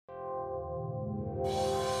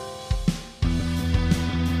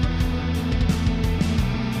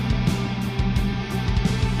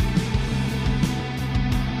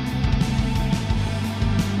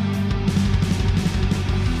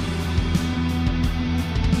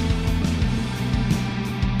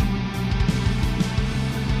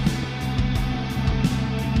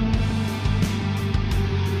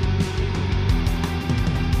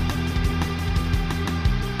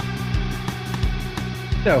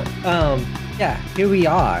So, yeah, here we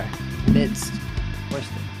are, amidst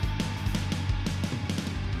Worston.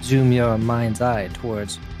 Zoom your mind's eye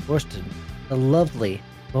towards Worston, the lovely,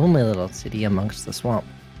 lonely little city amongst the swamp.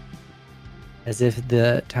 As if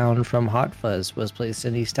the town from Hot Fuzz was placed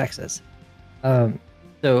in East Texas.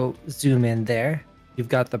 So zoom in there. You've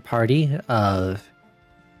got the party of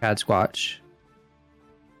Chad Squatch,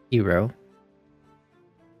 Hero,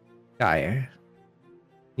 Geyer,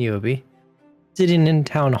 Niobe, sitting in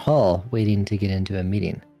town hall waiting to get into a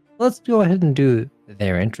meeting. Let's go ahead and do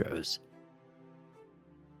their intros.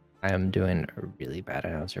 I am doing a really bad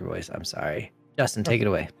announcer voice. I'm sorry. Justin, take it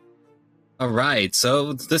away. All right,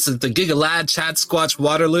 so this is the Giga Lad Chat Squatch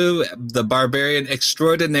Waterloo, the barbarian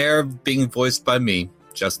extraordinaire, being voiced by me,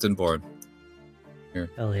 Justin Bourne. Here,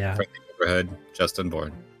 Hell yeah. friendly neighborhood, Justin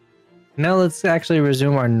Bourne. Now let's actually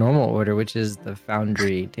resume our normal order, which is the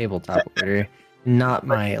Foundry tabletop order, not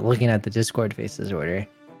my looking at the Discord faces order.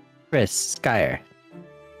 Chris, Skyer.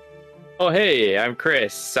 Oh, hey, I'm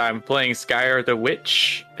Chris. I'm playing Skyer the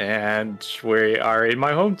Witch, and we are in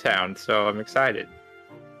my hometown, so I'm excited.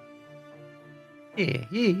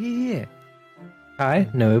 Yeah. Hi,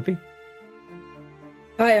 Niobe.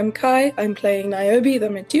 Hi, I'm Kai. I'm playing Niobe the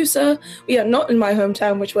Medusa. We are not in my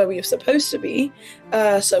hometown, which where we are supposed to be,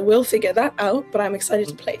 so we'll figure that out, but I'm excited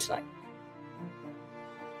to play tonight.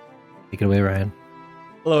 Take it away, Ryan.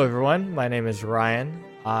 Hello everyone, my name is Ryan.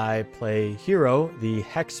 I play Hero, the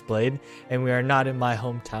Hexblade, and we are not in my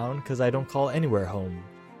hometown because I don't call anywhere home.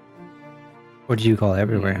 Or do you call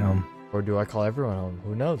everywhere home? Or do I call everyone home?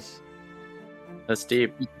 Who knows? That's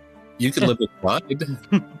deep. You can live with Clyde.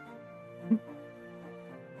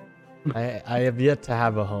 I have yet to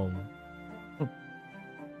have a home.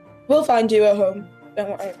 We'll find you a home. Don't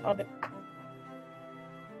worry about it.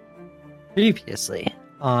 Previously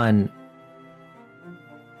on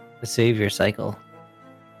the Savior Cycle,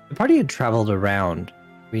 the party had traveled around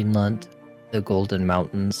Greenland, the Golden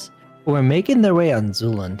Mountains, who were making their way on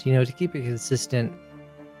Zuland, to keep a consistent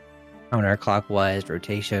counterclockwise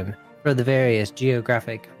rotation for the various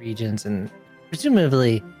geographic regions and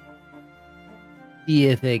presumably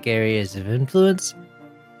deific areas of influence.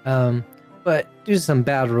 But due to some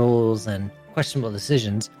bad rolls and questionable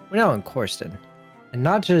decisions, we're now in Corston. And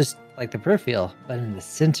not just like the peripheral, but in the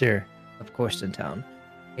center of Corston Town.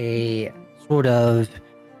 A sort of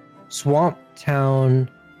swamp town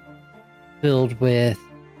filled with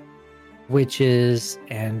witches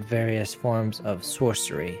and various forms of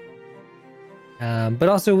sorcery. But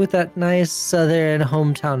also with that nice southern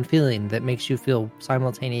hometown feeling that makes you feel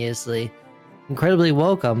simultaneously incredibly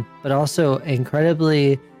welcome, but also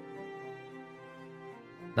incredibly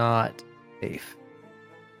not safe.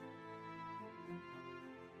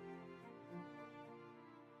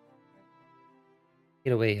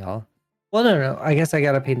 Get away, y'all. Well, no. I guess I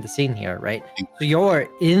gotta paint the scene here, right? So you're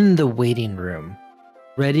in the waiting room,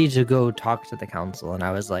 ready to go talk to the council, and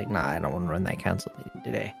I was like, nah, I don't want to run that council meeting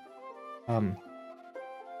today.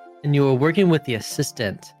 And you were working with the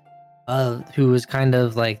assistant, who was kind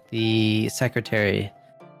of like the secretary.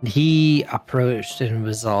 And he approached and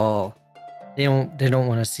was all, they don't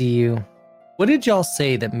want to see you. What did y'all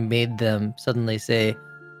say that made them suddenly say,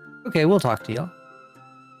 okay, we'll talk to y'all?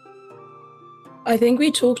 I think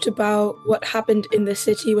we talked about what happened in the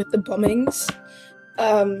city with the bombings,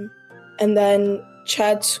 and then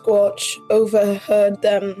Chad Squatch overheard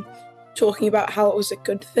them talking about how it was a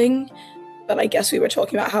good thing, but I guess we were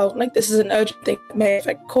talking about how this is an urgent thing that may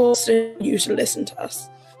affect Corston, you should listen to us.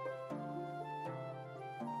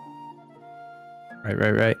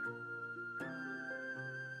 Right.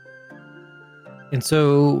 And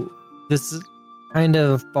so this kind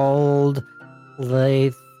of bald,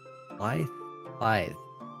 lithe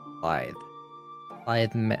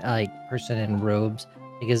person in robes,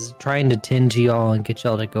 is trying to tend to y'all and get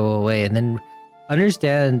y'all to go away, and then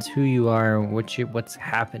understands who you are and what's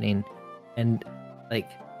happening, and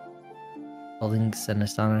blinks in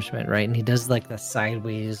astonishment, right? And he does the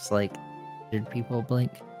sideways, did people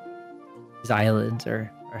blink? His eyelids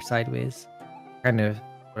are sideways, kind of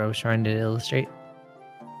what I was trying to illustrate.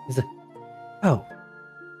 He's like, oh,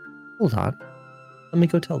 hold on, let me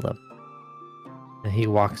go tell them. And he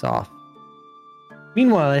walks off.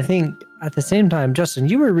 Meanwhile, I think at the same time, Justin,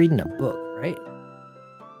 you were reading a book, right?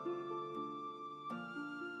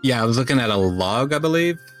 Yeah, I was looking at a log, I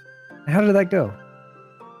believe. How did that go?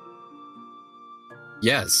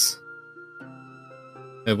 Yes.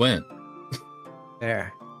 It went.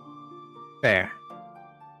 Fair.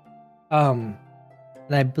 And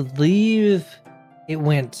I believe it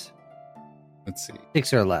went, Let's see.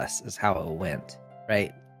 6 or less is how it went,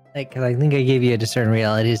 right? Because I think I gave you a discern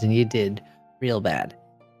realities and you did real bad.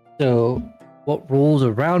 So what rolled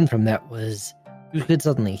around from that was you could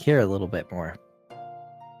suddenly hear a little bit more.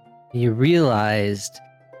 You realized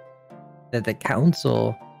that the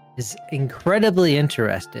council is incredibly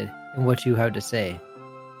interested in what you have to say.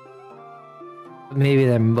 But maybe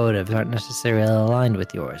their motives aren't necessarily aligned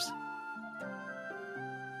with yours.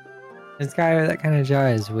 And Skylar, that kind of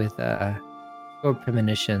jives with your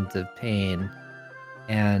premonitions of pain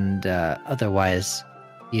and otherwise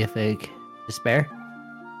deific despair.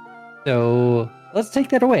 So let's take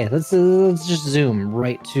that away. Let's just zoom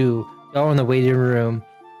right to y'all in the waiting room,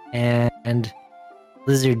 and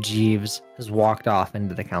Lizard Jeeves has walked off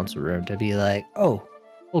into the council room to be like, "Oh,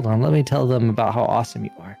 hold on, let me tell them about how awesome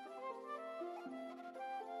you are."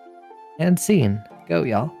 And scene, go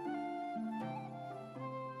y'all.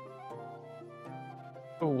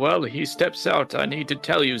 Well, he steps out. I need to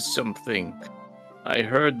tell you something. I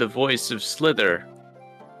heard the voice of Slither.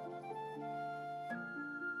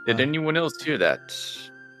 Did anyone else hear that?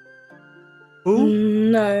 Who?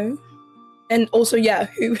 No. And also, yeah,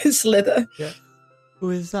 who is Slither? Yeah. Who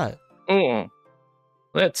is that? Oh,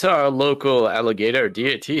 that's our local alligator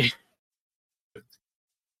deity.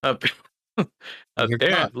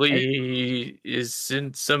 Apparently, he is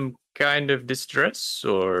in some kind of distress,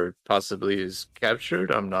 or possibly is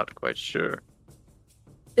captured. I'm not quite sure.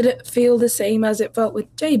 Did it feel the same as it felt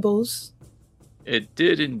with Jables? It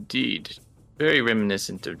did indeed. Very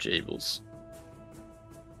reminiscent of Jables.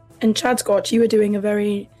 And Chad Scotch, you were doing a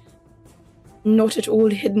very not at all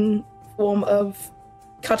hidden form of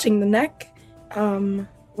cutting the neck.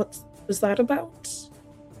 What was that about?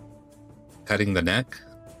 Cutting the neck?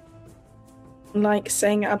 Like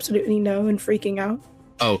saying absolutely no and freaking out?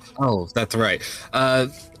 Oh, that's right. I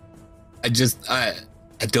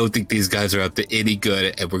don't think these guys are up to any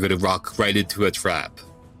good, and we're gonna rock right into a trap.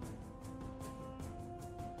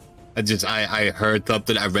 I heard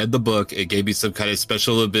something. I read the book. It gave me some kind of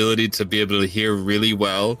special ability to be able to hear really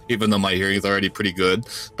well, even though my hearing is already pretty good.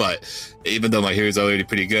 But even though my hearing is already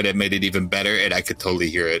pretty good, it made it even better, and I could totally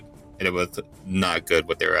hear it. And it was not good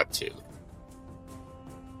what they were up to.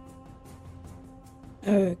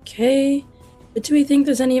 Okay. But do we think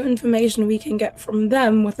there's any information we can get from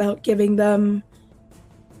them without giving them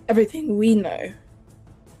everything we know? I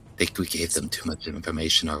think we gave them too much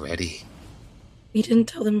information already. We didn't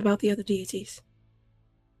tell them about the other deities.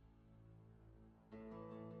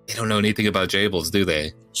 They don't know anything about Jables, do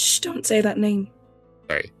they? Shh, don't say that name.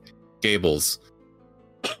 Sorry. Gables.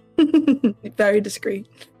 Very discreet.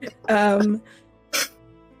 I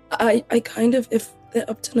kind of, if they're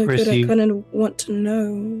up to no good, I kind of want to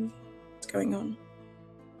know what's going on.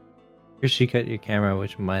 She cut your camera,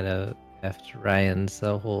 which might have effed Ryan's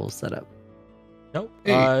whole setup. Nope.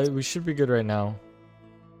 Hey. We should be good right now.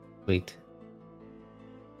 Wait.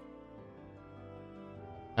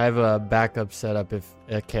 I have a backup setup if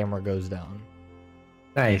a camera goes down.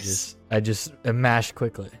 Nice. I just mashed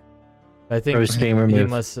quickly. I think First being he removed.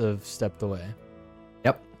 must have stepped away.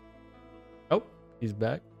 Yep. Oh, he's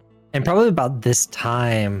back. And probably about this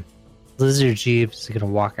time, Lizard Jeeves is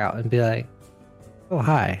gonna walk out and be like, "Oh,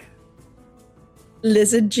 hi,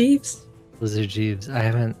 Lizard Jeeves? Lizard Jeeves. I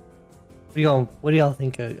haven't. What do y'all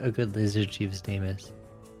think a good Lizard Jeeves name is?"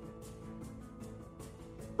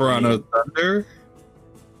 Toronto Thunder?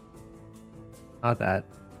 Not that.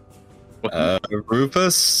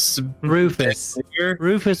 Rufus? Rufus. Here?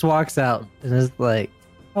 Rufus walks out and is like,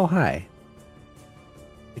 "Oh, hi.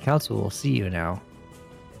 The council will see you now."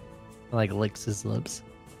 Like licks his lips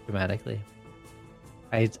dramatically.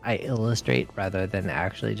 I illustrate rather than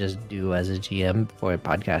actually just do as a GM for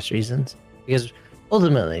podcast reasons, because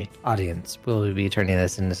ultimately, audience will be turning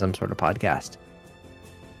this into some sort of podcast.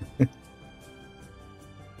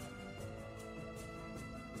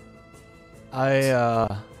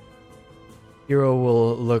 Hero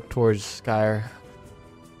will look towards Skyr.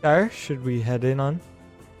 Skyr, should we head on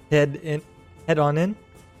in?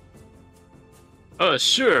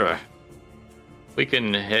 Sure. We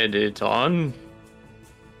can head it on.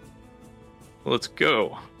 Let's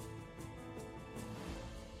go.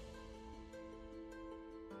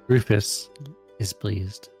 Rufus is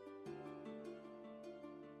pleased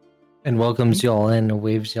and welcomes y'all in and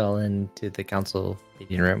waves y'all into the council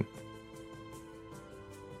meeting room.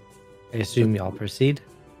 I assume y'all proceed.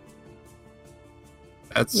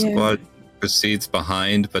 That's what proceeds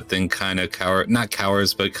behind, but then kind of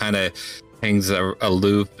cowers, but kind of hangs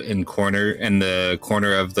aloof in the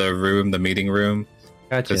corner of the room, the meeting room.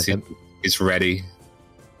 Gotcha. He's ready.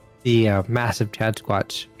 The massive Chad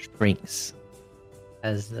Squatch shrinks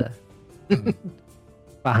as the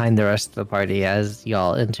behind the rest of the party as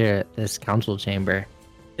y'all enter this council chamber.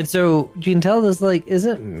 And so you can tell this like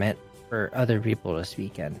isn't meant for other people to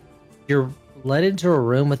speak in. You're led into a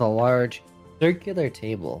room with a large circular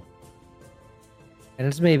table. And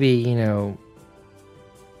it's maybe, 10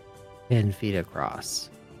 feet across.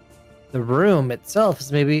 The room itself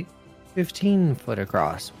is maybe 15 foot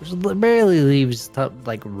across, which barely leaves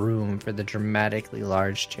like room for the dramatically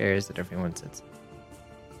large chairs that everyone sits in.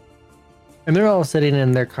 And they're all sitting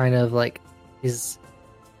in their kind of like these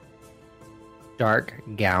dark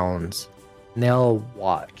gowns. And they all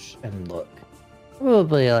watch and look.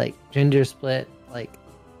 Probably like gender split, like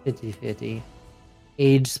 50-50.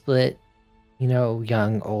 Age split,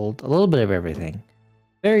 young, old, a little bit of everything.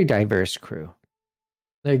 Very diverse crew.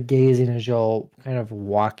 They're gazing as y'all kind of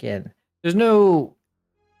walk in. There's no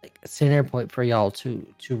like center point for y'all to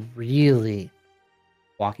really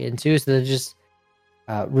walk into, so they're just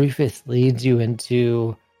Rufus leads you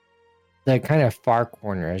into the kind of far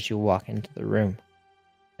corner as you walk into the room,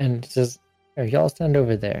 and says, "Here, y'all stand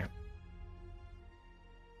over there."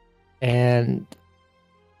 And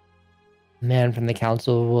the man from the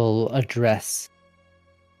council will address.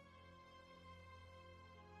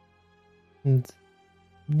 And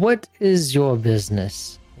what is your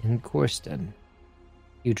business in Corston,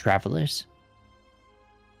 you travelers?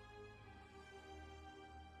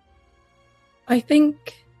 I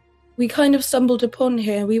think we kind of stumbled upon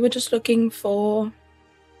here. We were just looking for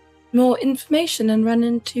more information and ran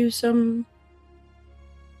into some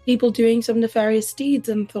people doing some nefarious deeds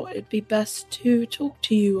and thought it'd be best to talk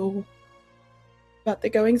to you all about the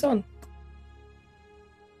goings on.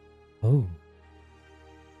 Oh.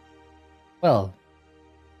 Well,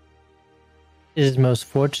 it is most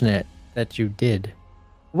fortunate that you did.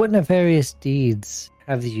 What nefarious deeds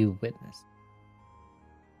have you witnessed?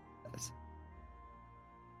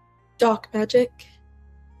 Dark magic,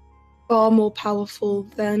 far more powerful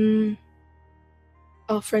than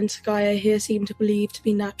our friend Skya here seemed to believe to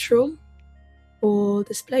be natural for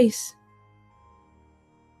this place.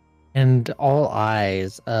 And all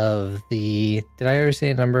eyes of the... Did I ever say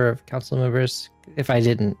a number of council members? If I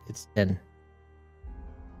didn't, it's 10.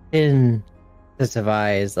 10 sets of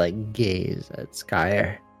eyes like gaze at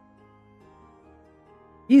Skyer.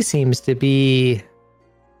 He seems to be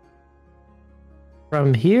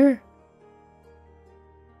from here?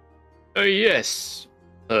 Oh, yes.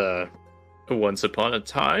 Once upon a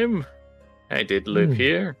time, I did live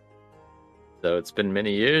here. Though it's been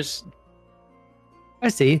many years. I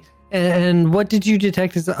see. And what did you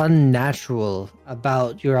detect as unnatural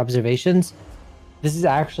about your observations? This is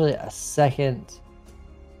actually a second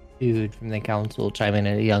dude from the council chiming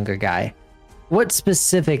in, a younger guy. What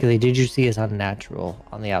specifically did you see as unnatural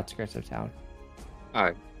on the outskirts of town?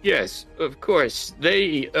 Yes, of course.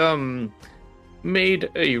 They, made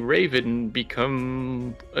a raven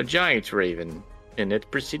become a giant raven, and it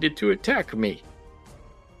proceeded to attack me.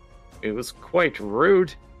 It was quite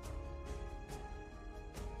rude.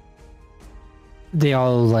 They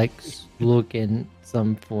all like look in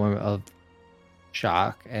some form of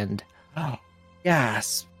shock and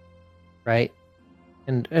gasp, right?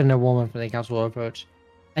 And a woman from the council will approach.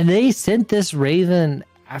 And they sent this raven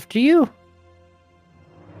after you?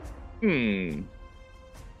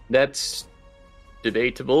 That's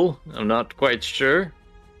debatable. I'm not quite sure.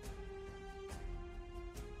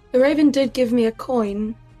 The raven did give me a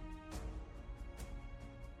coin.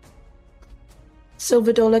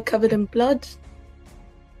 Silver dollar covered in blood.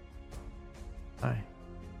 Hi.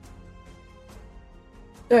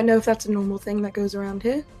 Don't know if that's a normal thing that goes around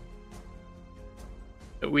here.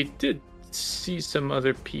 We did see some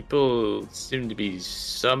other people seem to be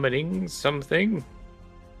summoning something.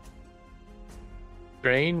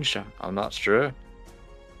 Strange, I'm not sure.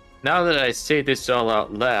 Now that I say this all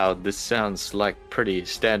out loud, this sounds like pretty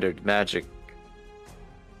standard magic.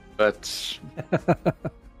 But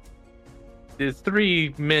the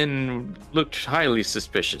three men looked highly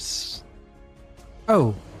suspicious.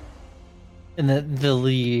 Oh. And the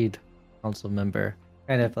lead council member,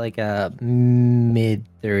 kind of like a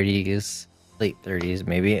mid-30s, late 30s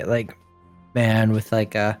maybe, like man with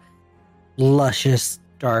like a luscious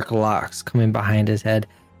dark locks coming behind his head,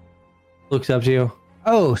 looks up to you.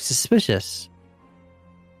 Oh, suspicious.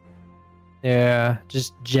 Yeah,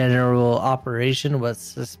 just general operation was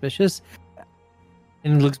suspicious.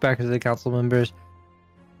 And he looks back at the council members.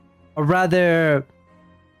 A rather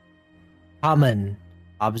common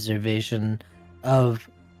observation of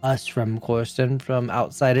us from Corston, from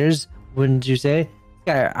outsiders, wouldn't you say?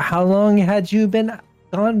 Yeah, how long had you been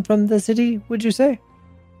gone from the city, would you say?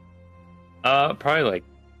 Probably like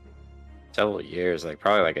several years, like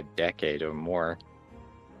probably like a decade or more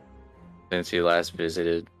since he last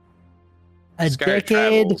visited. a Sky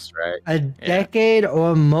decade, travels, right? a decade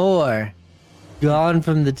or more gone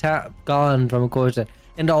from the town, gone from Corsa,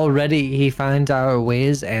 and already he finds our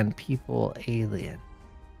ways and people alien.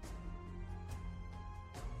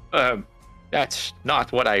 That's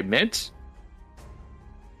not what I meant.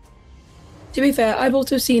 To be fair, I've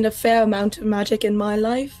also seen a fair amount of magic in my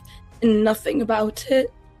life, and nothing about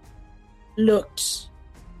it looked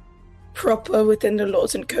proper within the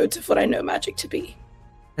laws and codes of what I know magic to be.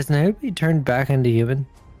 Has Niobe turned back into human?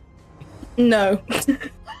 No.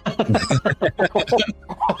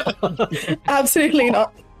 Absolutely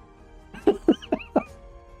not.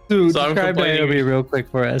 Dude, So I'm describe complaining- Niobe real quick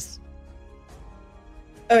for us.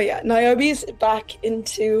 Oh yeah, Niobe's back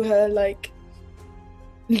into her like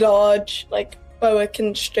large, like boa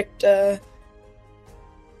constrictor,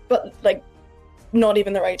 but like not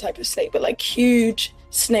even the right type of snake, but like huge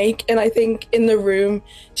snake. And I think in the room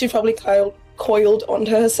she's probably coiled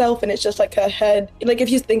onto herself, and it's just like her head. Like if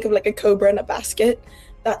you think of like a cobra in a basket,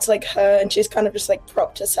 that's like her, and she's kind of just like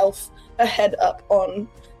propped herself, her head up on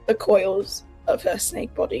the coils of her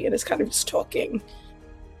snake body, and is kind of just talking.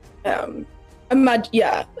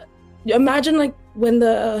 Imagine like when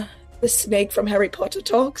the snake from Harry Potter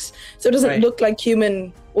talks. So it doesn't Right. look like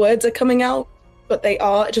human words are coming out, but they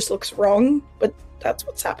are. It just looks wrong, but that's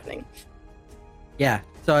what's happening. Yeah.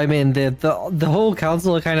 So I mean, the whole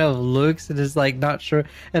council kind of looks and is like not sure,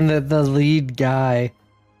 and the lead guy.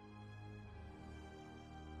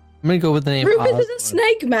 I'm gonna go with the name. Rufus is a Osborne.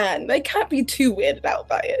 snake man. They can't be too weirded out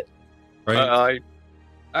by it. Right?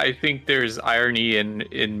 I think there's irony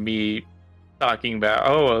in me talking about,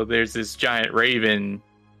 oh, there's this giant raven.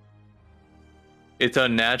 It's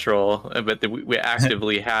unnatural, but we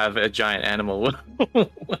actively have a giant animal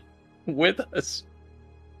with us.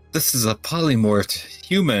 This is a polymorphed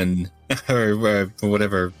human, or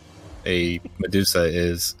whatever a Medusa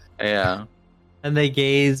is. Yeah. And they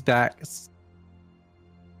gaze back.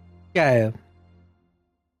 Yeah.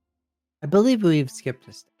 I believe we've skipped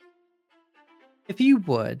a step. If you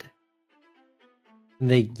would,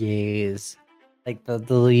 they gaze. Like the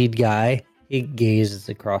lead guy, he gazes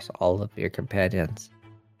across all of your companions.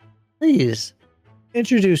 Please,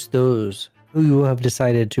 introduce those who you have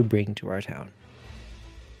decided to bring to our town.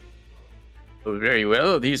 Oh, very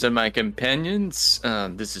well. These are my companions.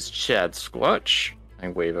 This is Chad Squatch. I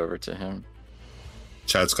wave over to him.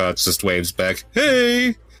 Chad Scott just waves back.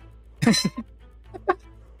 Hey!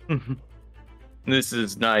 This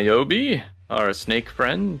is Niobe, our snake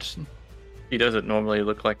friend. He doesn't normally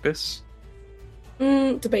look like this.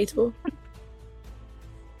 Debatable.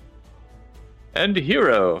 And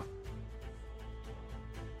Hero,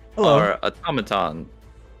 Hello. our automaton.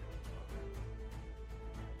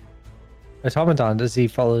 Automaton, does he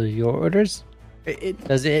follow your orders?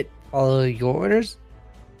 Does it follow your orders?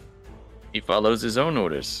 He follows his own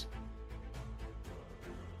orders.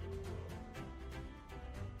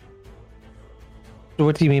 So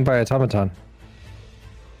what do you mean by automaton?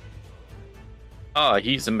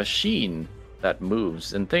 He's a machine that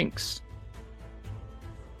moves and thinks.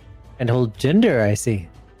 And hold gender, I see.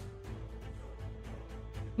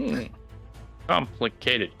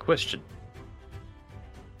 Complicated question.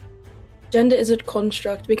 Gender is a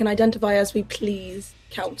construct. We can identify as we please,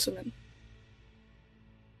 councilman.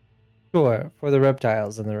 Sure, for the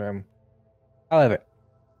reptiles in the room. However,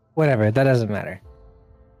 whatever, that doesn't matter.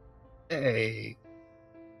 Hey.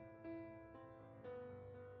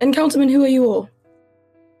 And councilman, who are you all?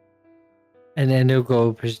 And then he'll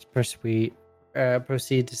go proceed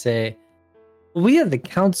to say, we are the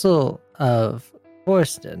Council of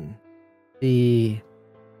Forston, the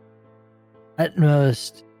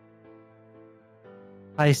utmost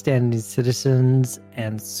high-standing citizens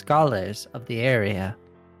and scholars of the area,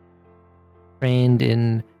 trained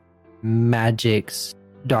in magic's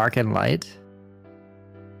dark and light,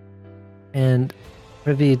 and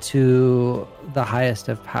privy to the highest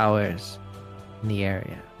of powers in the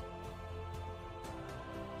area.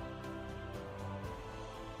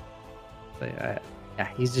 So, yeah,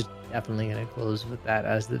 he's just definitely going to close with that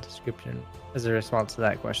as the description, as a response to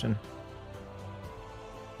that question.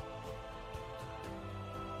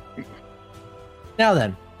 Now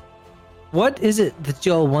then, what is it that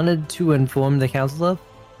y'all wanted to inform the council of?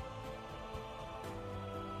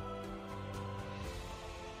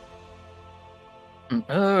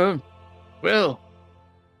 Well,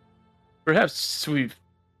 perhaps we've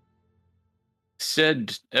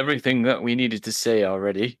said everything that we needed to say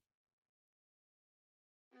already.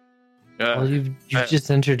 Well, you've just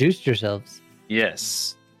introduced yourselves.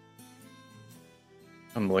 Yes.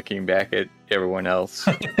 I'm looking back at everyone else.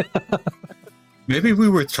 Maybe we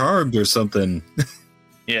were charmed or something.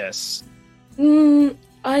 Yes.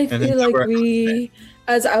 I then feel like we're- we,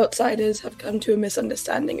 as outsiders, have come to a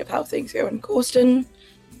misunderstanding of how things go in Corsten.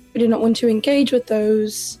 We do not want to engage with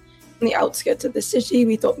those on the outskirts of the city.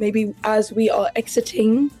 We thought maybe as we are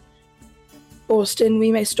exiting Corsten,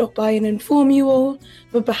 we may stop by and inform you all,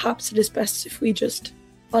 but perhaps it is best if we just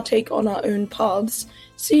partake on our own paths,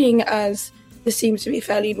 seeing as this seems to be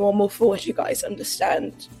fairly normal for what you guys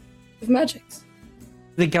understand of magics.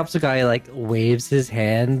 The council guy like waves his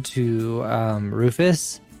hand to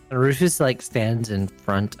Rufus, and Rufus like stands in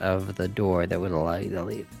front of the door that would allow you to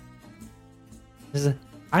leave. He says,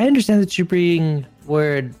 I understand that you bring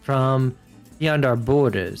word from beyond our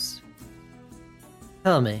borders.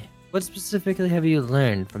 Tell me, what specifically have you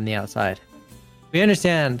learned from the outside? We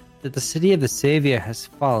understand that the city of the Savior has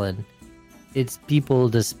fallen, its people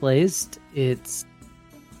displaced, its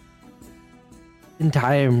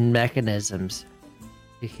entire mechanisms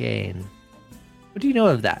decaying. What do you know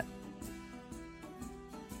of that?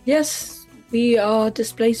 Yes, we are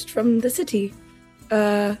displaced from the city.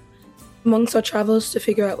 Amongst our travels to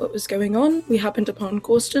figure out what was going on, we happened upon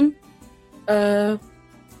Corsten. There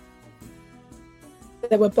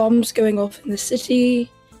were bombs going off in the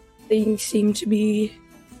city. Things seemed to be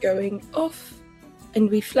going off, and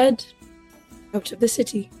we fled out of the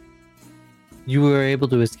city. You were able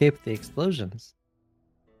to escape the explosions.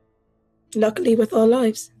 Luckily, with our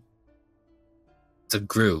lives. It's a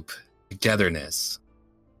group, togetherness.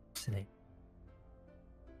 Fascinating.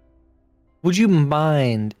 Would you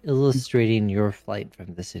mind illustrating your flight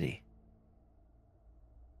from the city?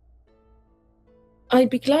 I'd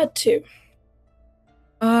be glad to.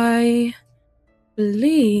 I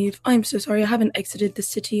believe... I'm so sorry, I haven't exited the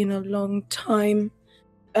city in a long time.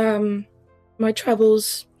 My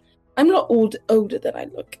travels... I'm a lot older than I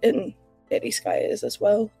look, and Lady Sky is as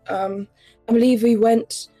well. I believe we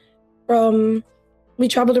went from... We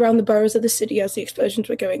traveled around the boroughs of the city as the explosions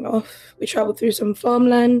were going off. We traveled through some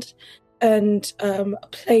farmland and a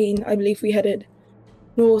plain. I believe we headed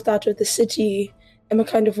north out of the city and were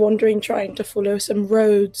kind of wandering, trying to follow some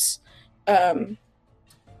roads. And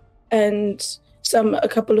a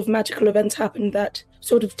couple of magical events happened that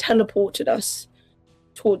sort of teleported us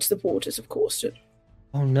towards the borders of Corsten.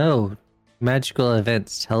 Oh no, magical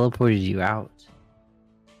events teleported you out.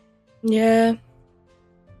 Yeah.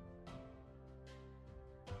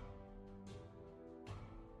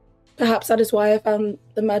 Perhaps that is why I found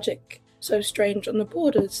the magic so strange on the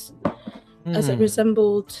borders, as it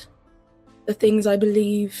resembled the things I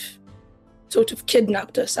believe sort of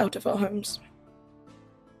kidnapped us out of our homes.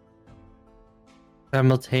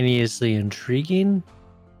 Simultaneously intriguing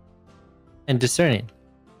and discerning.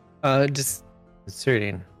 Just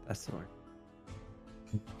discerning, that's the word.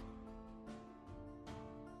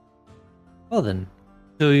 Well then,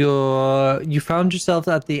 so you found yourself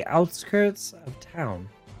at the outskirts of town.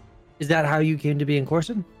 Is that how you came to be in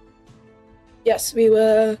Corson? Yes, we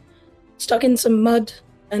were stuck in some mud,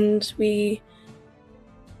 and we...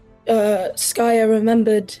 Skya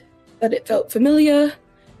remembered that it felt familiar,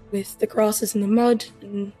 with the grasses and the mud,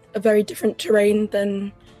 and a very different terrain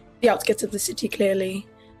than the outskirts of the city, clearly.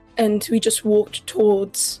 And we just walked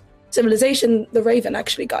towards civilization. The Raven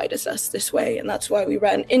actually guided us this way, and that's why we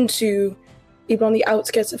ran into people on the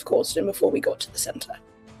outskirts of Corsten before we got to the center.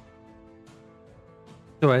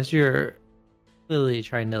 So as you're clearly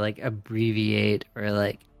trying to like abbreviate or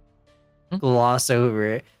like gloss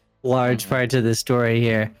over large parts of the story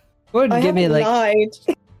here, go ahead and give me like lied.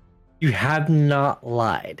 You have not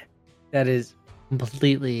lied. That is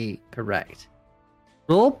completely correct.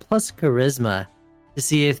 Roll plus charisma to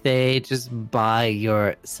see if they just buy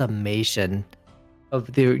your summation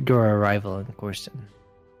of your arrival in Corsten.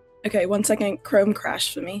 Okay, 1 second. Chrome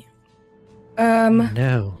crashed for me.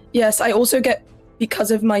 No. Yes, I also get,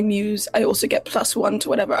 because of my muse, I also get +1 to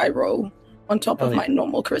whatever I roll on top of my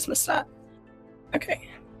normal charisma stat. Okay.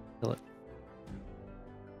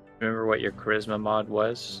 Remember what your charisma mod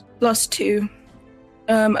was? +2.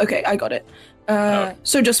 Okay, I got it.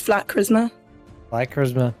 So just flat charisma. Like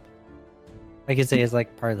charisma. I could say it's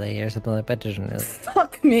like parlay or something like that. Doesn't really.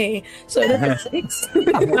 Fuck me. So that's 6.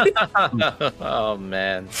 Oh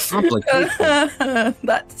man.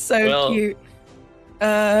 That's so cute.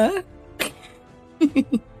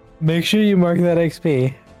 Make sure you mark that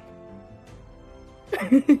XP.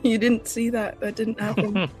 You didn't see that. That didn't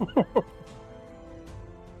happen.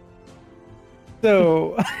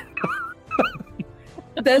 So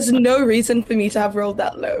There's no reason for me to have rolled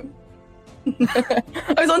that low.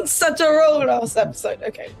 I was on such a roll last episode.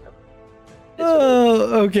 Okay.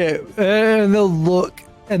 oh, okay. And they'll look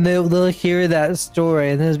and they'll hear that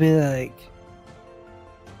story and they'll be like,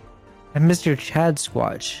 "And Mr. Chad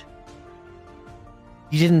Squatch,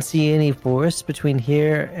 You didn't see any forest between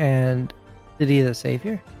here and City of the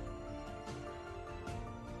Savior?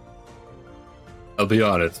 I'll be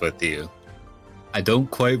honest with you. I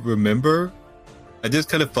don't quite remember. I just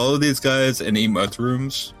kind of follow these guys and eat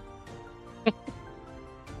mushrooms.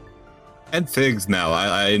 And figs now.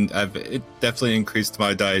 I've it definitely increased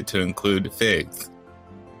my diet to include figs.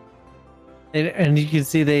 And you can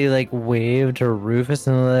see they like waved to Rufus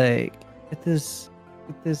and like, get this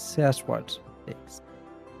Sasquatch fix.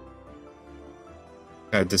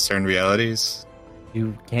 Can I discern realities?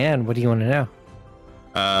 You can. What do you want to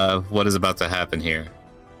know? What is about to happen here?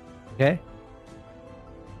 Okay.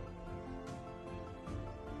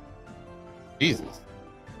 Jesus.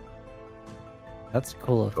 That's a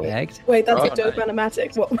cool effect. Wait, that's a Oh, dope nice.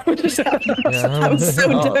 animatic. What just happened? Yeah. That was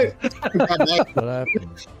so Oh. dope. What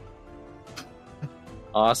happened?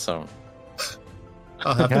 Awesome.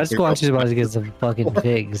 I'll have to Sasquatch is about to get some fucking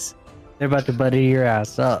figs. They're about to butter your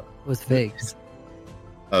ass up with figs.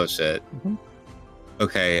 Oh shit. Mhm.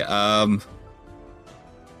 Okay,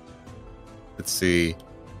 let's see.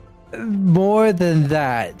 More than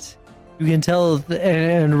that, you can tell,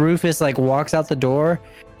 and Rufus like walks out the door,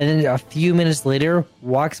 and then a few minutes later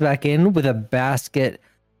walks back in with a basket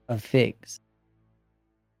of figs,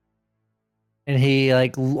 and he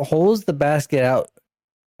like holds the basket out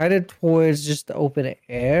kind of towards just the open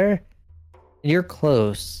air, and you're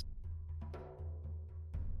close.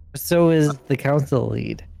 So is the council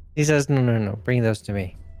lead. He says, "No, bring those to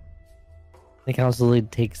me." The council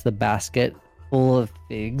lead takes the basket full of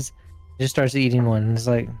figs, just starts eating one, and is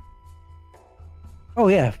like, "Oh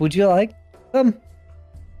yeah, would you like them?"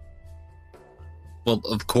 Well,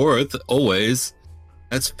 of course, always.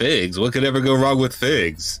 That's figs. What could ever go wrong with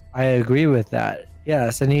figs? I agree with that.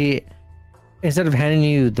 Yes, and he, instead of handing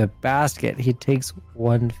you the basket, he takes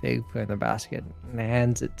one fig, put it in the basket, and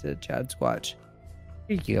hands it to Chad Squatch.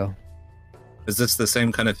 Here you go. Is this the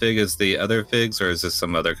same kind of fig as the other figs, or is this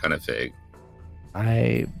some other kind of fig?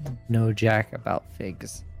 I know jack about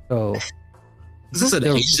figs, so Is this an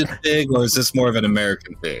They're- Asian fig, or is this more of an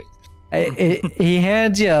American fig? he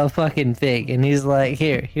hands you a fucking fig, and he's like,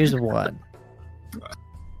 "Here's one."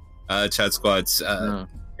 Chad Squats Mm.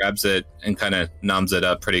 grabs it and kind of noms it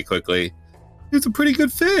up pretty quickly. These are pretty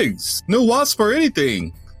good figs. No wasp or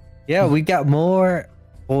anything. Yeah, we got more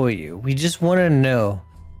for you. We just want to know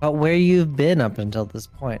about where you've been up until this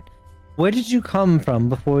point. Where did you come from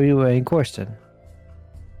before you were in Corston?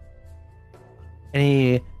 And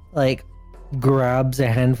he like grabs a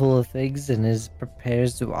handful of figs and is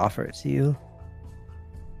prepares to offer it to you.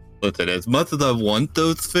 Listen, as much as I want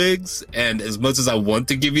those figs, and as much as I want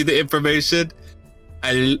to give you the information,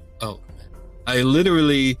 I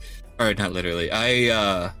literally, or not literally,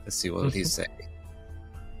 let's see, what did he say?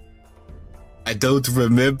 I don't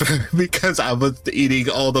remember because I was eating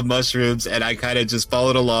all the mushrooms and I kind of just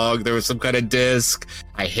followed along. There was some kind of disc.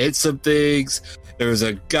 I hit some things. There was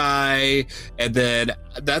a guy, and then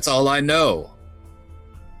that's all I know.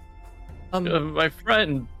 My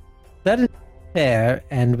friend, That is fair,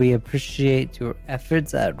 and we appreciate your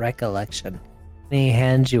efforts at recollection. And he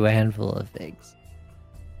hands you a handful of figs.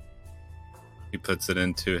 He puts it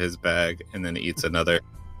into his bag and then eats another.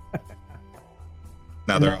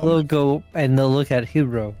 Now And they're all they'll go and they'll look at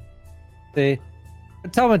Hero. Say,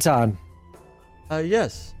 "Automaton,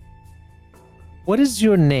 Yes. what is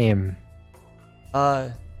your name?"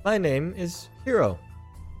 My name is Hero.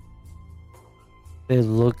 They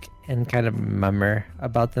look and kind of murmur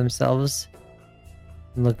about themselves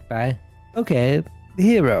and look back. Okay,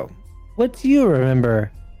 Hero, what do you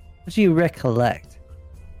remember? What do you recollect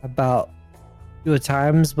about your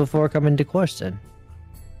times before coming to Corston?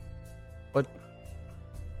 What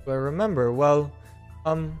do I remember? Well,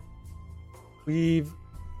 we've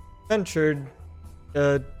ventured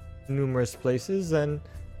numerous places and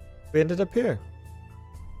we ended up here.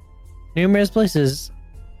 Numerous places.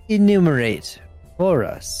 Enumerate for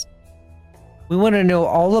us. We want to know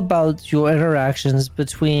all about your interactions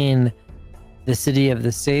between the city of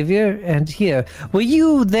the Savior and here. Were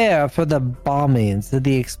you there for the bombings,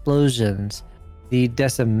 the explosions, the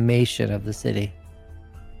decimation of the city?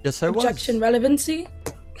 Yes, I was. Objection relevancy?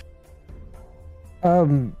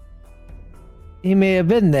 He may have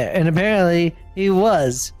been there, and apparently he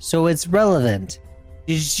was, so it's relevant.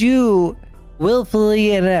 Did you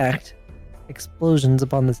willfully enact explosions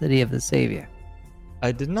upon the city of the Savior?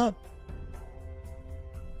 I did not.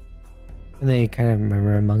 And they kind of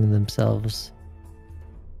murmur among themselves.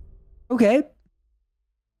 Okay.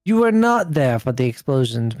 You were not there for the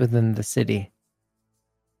explosions within the city.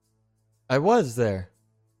 I was there.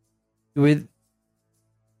 You were...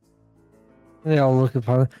 They all look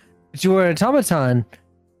upon... But you were an automaton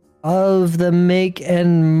of the make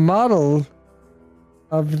and model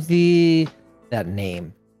of that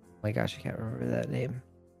name. Oh my gosh, I can't remember that name.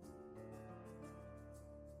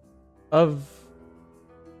 Of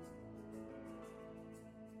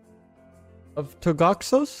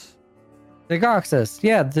Togoxos? Togoxus.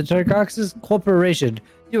 Yeah, the Togoxus Corporation.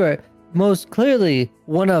 You are most clearly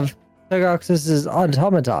one of Togoxus's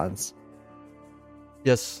automatons.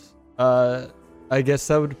 Yes. I guess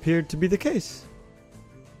that would appear to be the case.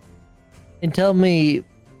 And tell me,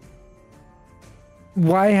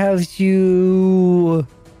 why have you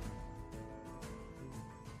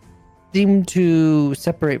seemed to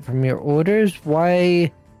separate from your orders?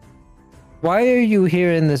 Why are you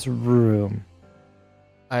here in this room?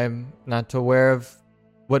 I'm not aware of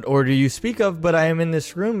what order you speak of, but I am in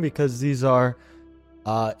this room because these are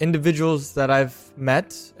individuals that I've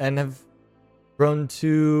met and have grown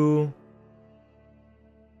to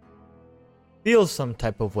feel some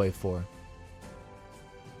type of way for.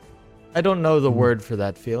 I don't know the word for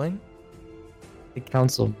that feeling. The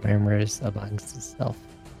council murmurs amongst itself.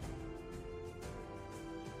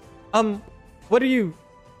 What are you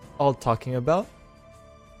all talking about?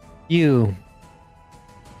 You.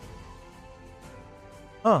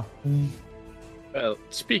 Huh. Well,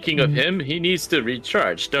 speaking of him, he needs to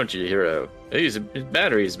recharge, don't you, Hero? His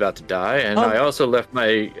battery's about to die, and I also left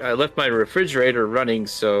my refrigerator running,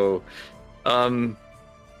 so we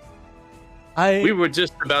were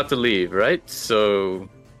just about to leave, right? So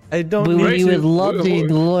I don't. We would love to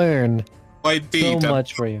learn Might be so that-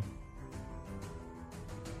 much for you.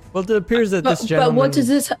 Well, it appears that this gentleman.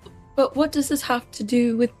 But what does this have to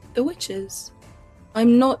do with the witches?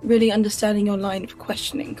 I'm not really understanding your line of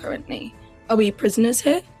questioning currently. Are we prisoners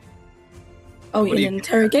here? Are we in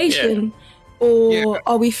interrogation? Yeah. Or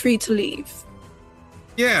are we free to leave?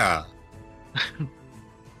 Yeah.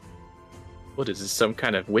 What is this, some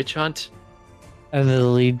kind of witch hunt? And the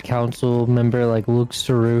lead council member looks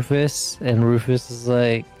to Rufus, and Rufus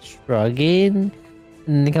is shrugging.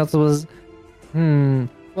 And the council was,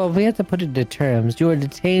 well, we have to put it into terms. You are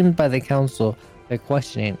detained by the council by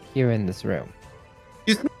questioning here in this room.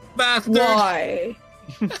 You bastard! Why?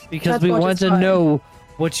 Because we want to know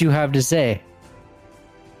what you have to say.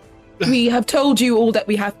 We have told you all that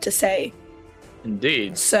we have to say.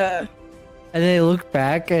 Indeed. Sir. And they look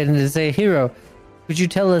back and they say, Hero, could you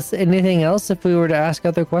tell us anything else if we were to ask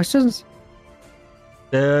other questions?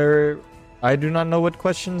 I do not know what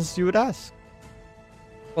questions you would ask.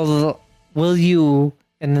 Well, will you...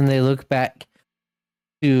 And then they look back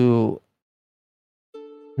to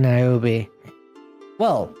Niobe.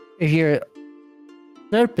 Well, if your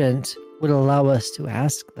serpent would allow us to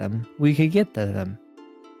ask them, we could get to them.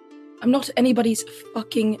 I'm not anybody's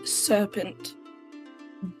fucking serpent,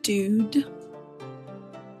 dude.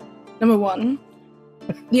 Number one,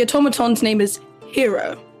 the automaton's name is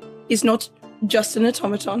Hero. He's not just an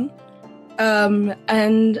automaton.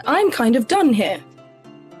 And I'm kind of done here.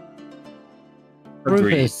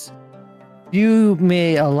 Rufus, you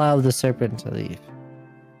may allow the serpent to leave.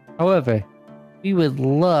 However, we would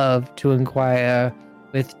love to inquire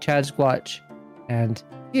with Chad Squatch and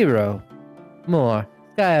Hero more.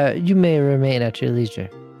 Skya, you may remain at your leisure.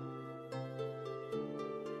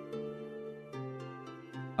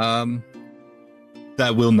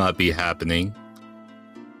 That will not be happening.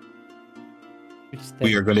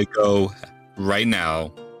 We are going to go right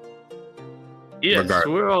now. Yes,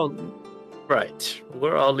 we're all right.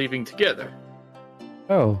 We're all leaving together.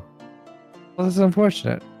 Oh, well, that's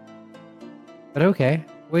unfortunate. But okay,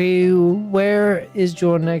 where is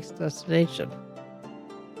your next destination?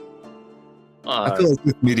 I feel like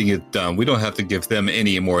this meeting is done. We don't have to give them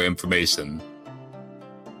any more information.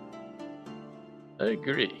 I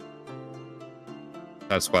agree.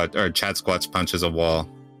 Chad Squatch punches a wall.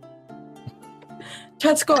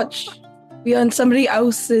 Chad Scotch, we are in somebody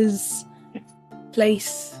else's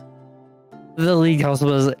place. The lead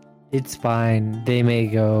council was, it's fine. They may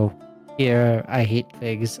go. Here, I hate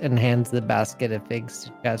figs, and hands the basket of figs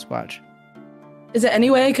to Chad Squatch. Is there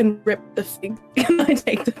any way I can rip the fig? Can I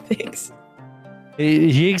take the figs?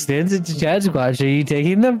 He extends it to Chad Squatch. Are you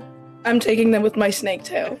taking them? I'm taking them with my snake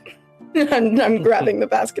tail. And I'm grabbing the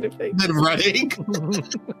basket of figs. Then running?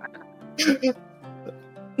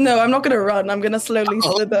 No, I'm not going to run. I'm going to slowly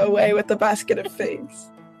slither away with the basket of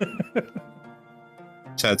figs.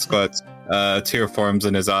 Chad Squatch, tear forms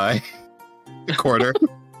in his eye. A quarter.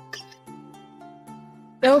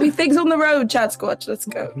 There will be figs on the road, Chad Squatch. Let's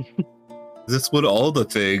go. This would all the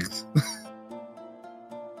figs.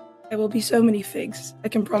 There will be so many figs. I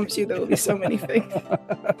can promise you there will be so many figs.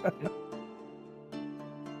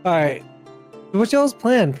 All right. What's y'all's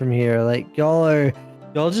plan from here? Y'all are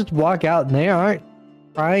Y'all just walk out and they aren't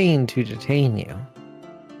trying to detain you.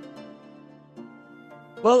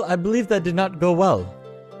 Well, I believe that did not go well.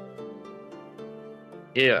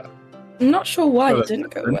 Yeah. I'm not sure why Oh, it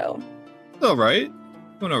didn't go well. All right.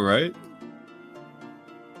 Doing all right.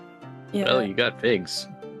 Yeah. Well, you got pigs.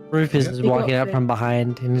 Rufus Yeah. is He got walking up fit. from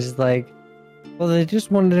behind and he's like, well, they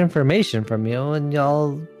just wanted information from you and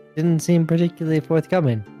y'all didn't seem particularly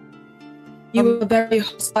forthcoming. You were very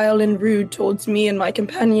hostile and rude towards me and my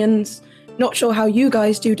companions. Not sure how you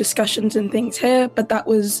guys do discussions and things here, but that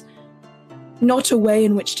was not a way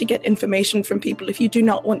in which to get information from people if you do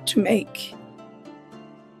not want to make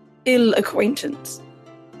ill acquaintance.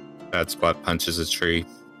 Bad Squat punches a tree.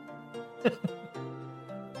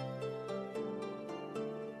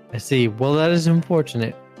 I see. Well, that is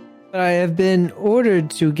unfortunate. But I have been ordered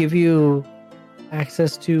to give you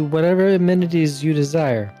access to whatever amenities you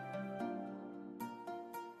desire.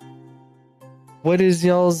 What is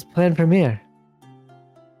y'all's plan from here?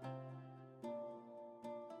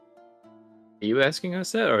 Are you asking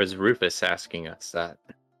us that, or is Rufus asking us that?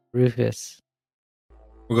 Rufus.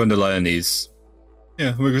 We're going to Lyonese.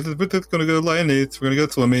 Yeah, we're going to go to Lyonese. We're going to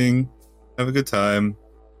go swimming. Have a good time.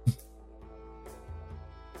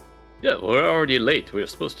 Yeah, we're already late. We were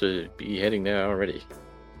supposed to be heading there already.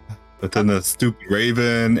 But then the stupid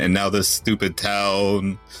raven, and now this stupid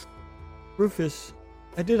town. Rufus,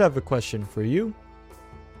 I did have a question for you.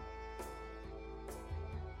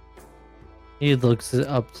 He looks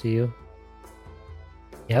up to you.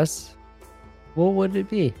 Yes? What would it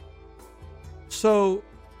be? So,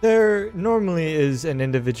 there normally is an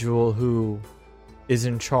individual who is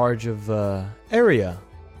in charge of the area,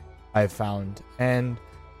 I've found. And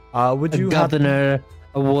would A you governor,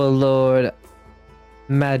 a warlord,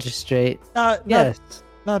 magistrate. Yes.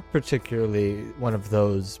 Not particularly one of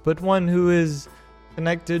those, but one who is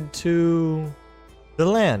connected to the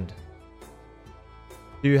land.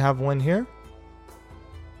 Do you have one here?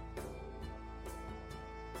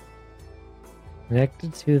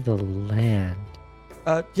 Connected to the land.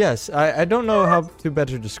 Yes. I don't know how to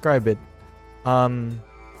better describe it.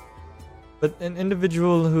 But an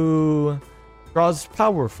individual who draws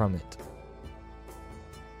power from it.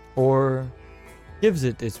 Or gives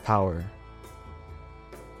it its power.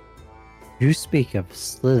 You speak of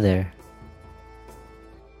Slither.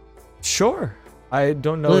 Sure. I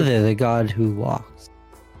don't know. Slither, the god who walks.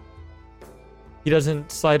 He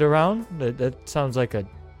doesn't slide around? That sounds like a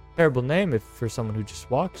terrible name if for someone who just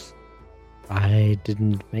walks. I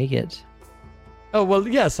didn't make it. Oh, well,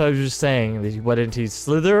 yes, I was just saying, why didn't he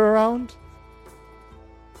slither around?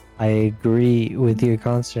 I agree with your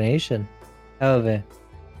consternation. However,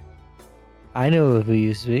 I know of who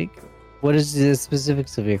you speak. What is the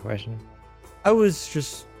specifics of your question? I was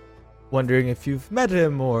just wondering if you've met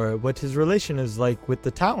him or what his relation is like with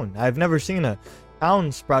the town. I've never seen a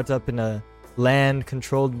town sprout up in a land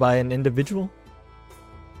controlled by an individual.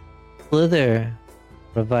 Slither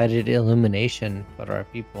provided illumination for our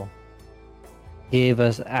people. Gave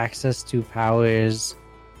us access to powers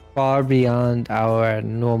far beyond our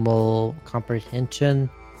normal comprehension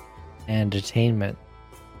and attainment.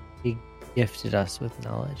 He gifted us with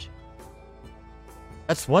knowledge.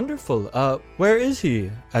 That's wonderful. Where is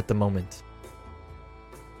he at the moment?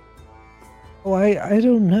 Oh, I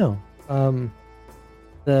don't know.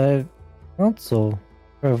 The council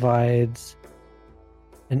provides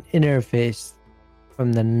an interface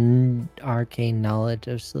from the arcane knowledge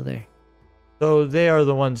of Slither. So they are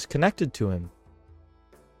the ones connected to him,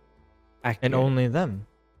 and Accurate. only them.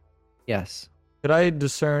 Yes. Could I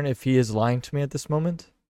discern if he is lying to me at this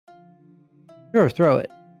moment? Sure, throw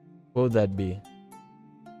it. What would that be?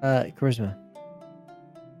 Charisma.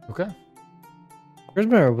 Okay.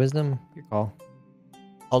 Charisma or wisdom? Your call.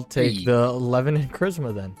 I'll take Hey. the 11 in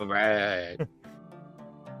charisma then. All right.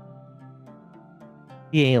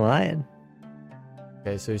 He ain't lying.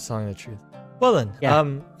 Okay, so he's telling the truth. Well then, Yeah.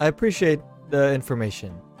 I appreciate the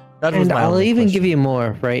information. That was And my I'll only even question. give you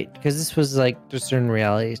more, right? Because this was like discern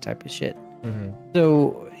realities type of shit. Mhm.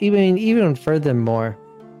 So even furthermore,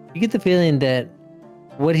 you get the feeling that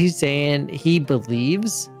what he's saying he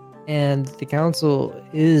believes, and the council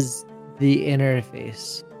is the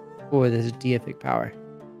interface for this deific power.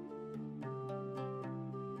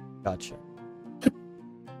 Gotcha.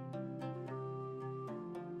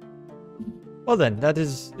 Well then, that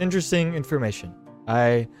is interesting information.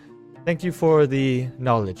 I thank you for the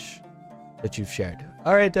knowledge that you've shared.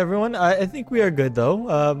 All right, everyone. I think we are good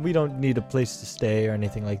though. We don't need a place to stay or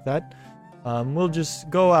anything like that. We'll just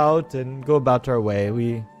go out and go about our way.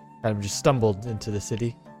 We kind of just stumbled into the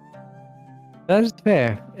city. That is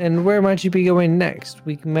fair. And where might you be going next?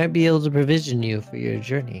 We might be able to provision you for your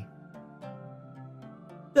journey.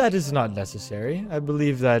 That is not necessary. I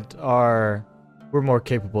believe that we're more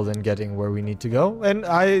capable than getting where we need to go, and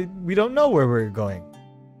we don't know where we're going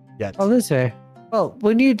yet. Oh, that's fair. Well,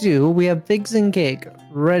 when you do, we have figs and cake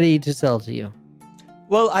ready to sell to you.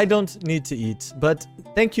 Well, I don't need to eat, but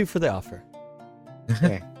thank you for the offer.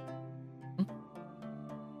 Okay. All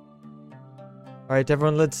right,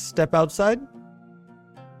 everyone, let's step outside.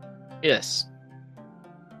 Yes.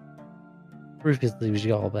 Rufus leaves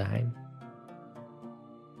you all behind.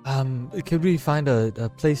 Could we find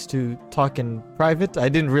a place to talk in private? I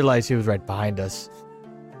didn't realize he was right behind us.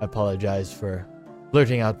 I apologize for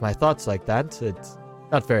blurting out my thoughts like that. It's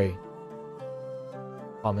not very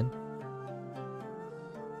common.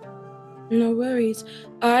 No worries.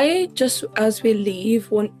 I just, as we leave,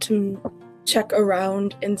 want to check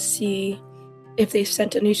around and see if they've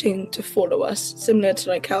sent anything to follow us, similar to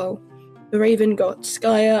like how the Raven got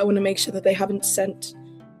Skya. I want to make sure that they haven't sent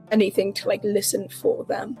anything to like listen for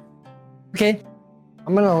them. Okay.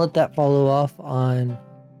 I'm going to let that follow off on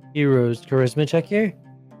Hero's charisma check here.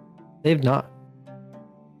 They've not.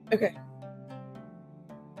 Okay.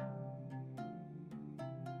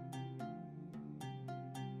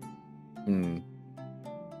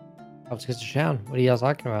 Outskirts of town. What are y'all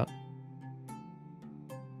talking about?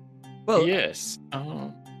 Well, Yes.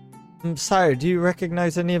 I'm sorry, do you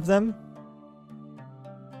recognize any of them?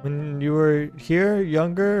 When you were here,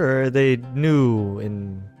 younger, or are they new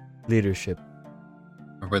in leadership?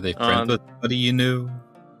 Or were they friends with somebody you knew?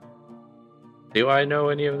 Do I know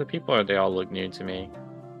any of the people, or they all look new to me?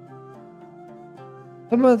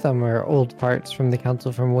 Some of them are old parts from the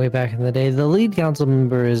council from way back in the day. The lead council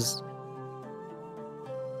member is...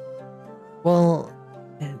 Well,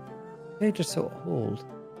 man, they're just so old.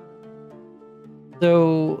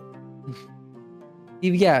 So,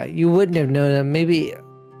 yeah, you wouldn't have known them. Maybe,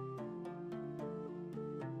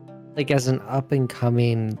 like, as an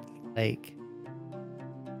up-and-coming, like,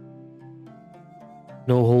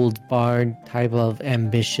 no-holds-barred type of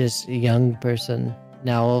ambitious young person,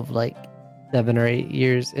 now of, like, 7 or 8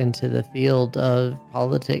 years into the field of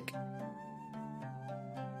politics.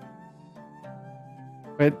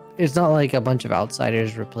 But it's not like a bunch of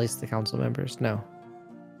outsiders replace the council members, no.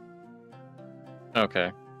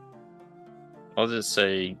 Okay. I'll just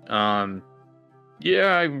say, yeah,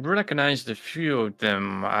 I recognized a few of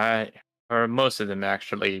them. Or most of them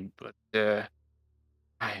actually, but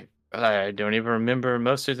I don't even remember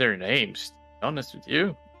most of their names. To be honest with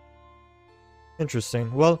you.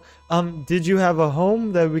 Interesting. Well, did you have a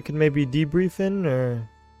home that we could maybe debrief in, or?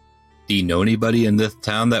 Do you know anybody in this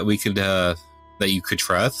town that we could that you could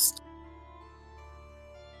trust?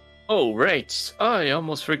 Oh, right. I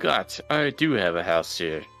almost forgot. I do have a house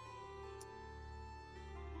here.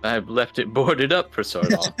 I've left it boarded up for so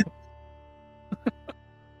long.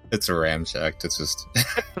 It's a ramshacked. It's just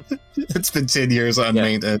it's been 10 years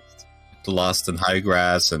unmaintained, lost in high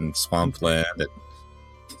grass and swampland.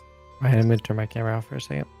 Right, I'm gonna turn my camera off for a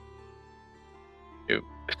second.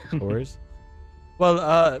 Doors.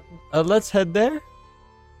 Well, let's head there.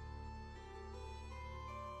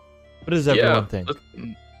 What does everyone think?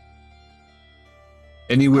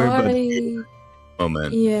 Anywhere but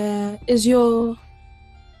moment. Yeah, is your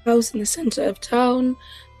house in the center of town?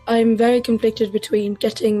 I'm very conflicted between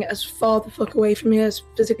getting as far the fuck away from here as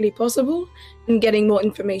physically possible and getting more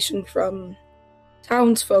information from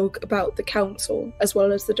townsfolk about the council, as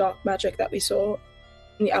well as the dark magic that we saw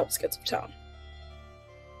in the outskirts of town.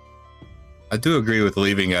 I do agree with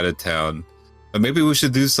leaving out of town, but maybe we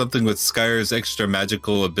should do something with Skyre's extra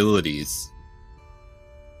magical abilities.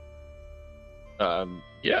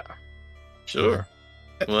 Yeah, sure.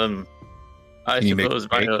 Well, I Can you make suppose a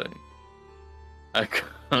cake? I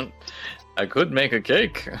could make a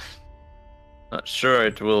cake. Not sure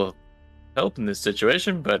it will help in this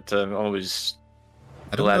situation, but I'm always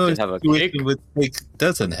I don't glad know to if have a situation cake. with cake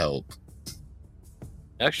doesn't help.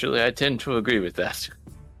 Actually, I tend to agree with that.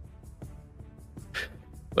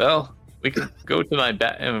 Well, we could go to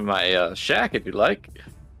my shack if you like.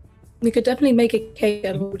 We could definitely make a cake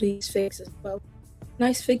out of all these figs as well.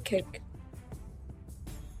 Nice fig cake.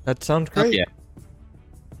 That sounds great. Yeah.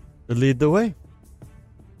 Lead the way.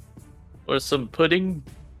 Or some pudding.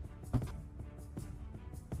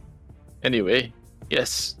 Anyway,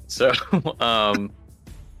 yes. So,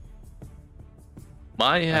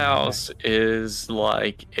 my house is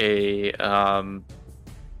like it's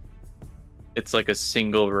like a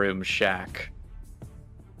single room shack.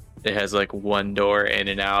 It has like one door in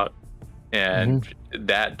and out, and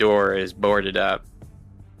that door is boarded up.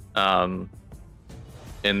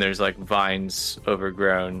 and there's like vines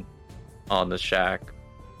overgrown on the shack.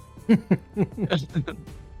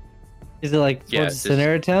 Is it like Yeah, towards just-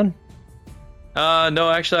 Sonera Town?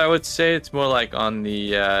 No, actually, I would say it's more like on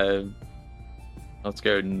the let's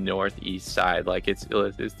go northeast side. Like it's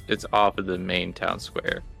off of the main town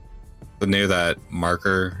square. So near that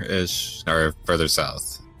marker ish, or further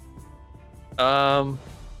south.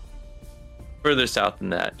 Further south than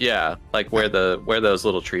that. Yeah, like where those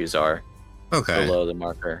little trees are Okay. below the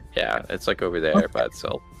marker. Yeah, it's like over there by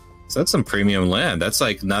itself. So that's some premium land. That's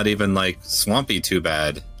like not even like swampy too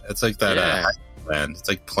bad. It's like that Yeah. land. It's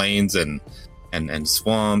like plains and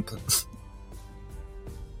swamp.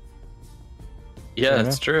 Yeah, Fair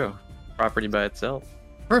that's true. Property by itself.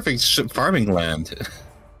 Perfect farming land.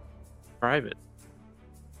 Private.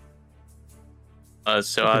 I'll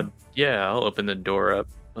open the door up.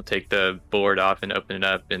 I'll take the board off and open it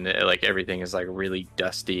up, and like everything is like really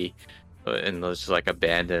dusty, and it's just like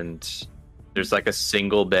abandoned. There's like a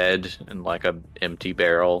single bed and like a empty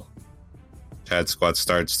barrel. Chad Squat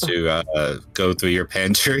starts to go through your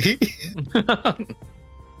pantry,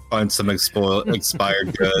 find some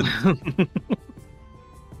expired goods.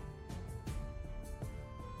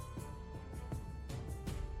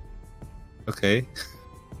 Okay.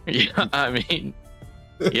 Yeah, I mean,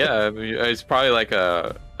 it's probably like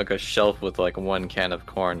a shelf with like one can of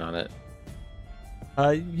corn on it.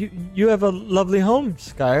 You have a lovely home,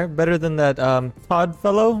 Skyer. Better than that Todd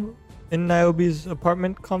fellow in Niobe's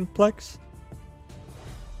apartment complex.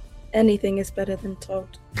 Anything is better than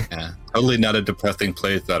Todd. Yeah. Totally not a depressing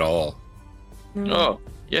place at all. No. Oh,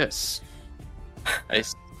 yes.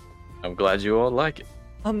 I'm glad you all like it.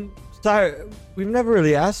 Sire, we've never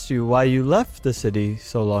really asked you why you left the city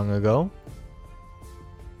so long ago.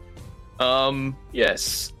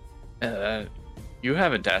 Yes. You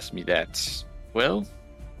haven't asked me that. Well,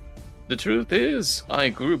 the truth is, I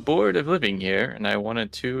grew bored of living here, and I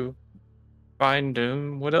wanted to find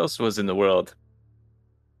what else was in the world.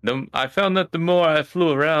 I found that the more I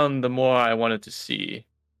flew around, the more I wanted to see.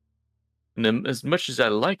 And as much as I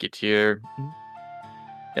like it here,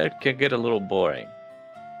 it can get a little boring.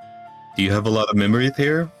 Do you have a lot of memories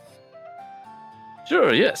here?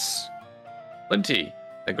 Sure, yes. Plenty.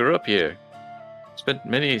 I grew up here. Spent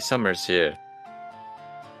many summers here.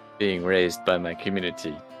 Being raised by my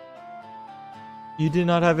community. You did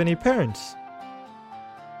not have any parents.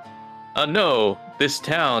 No. This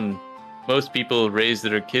town, most people raise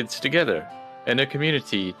their kids together. In a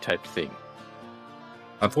community type thing.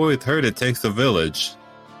 I've always heard it takes a village.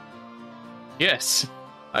 Yes.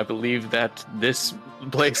 I believe that this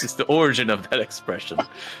place is the origin of that expression.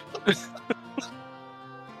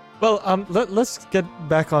 Well, let's get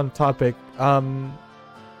back on topic. And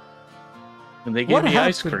they gave What me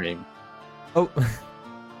ice happened? cream. Oh,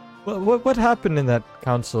 what happened in that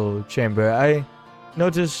council chamber? I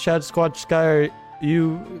noticed, Chad Squatch Skyer,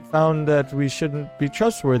 you found that we shouldn't be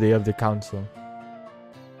trustworthy of the council.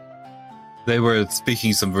 They were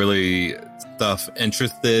speaking some really stuff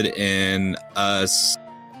interested in us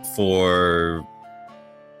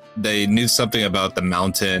they knew something about the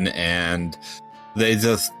mountain, and they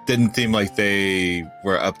just didn't seem like they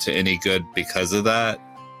were up to any good because of that.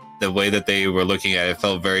 The way that they were looking at it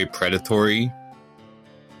felt very predatory.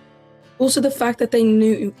 Also, the fact that they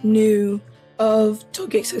knew of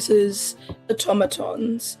Togixis's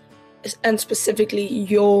automatons, and specifically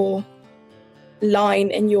your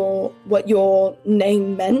line and what your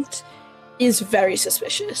name meant, is very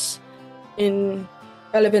suspicious in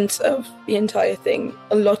relevance of the entire thing.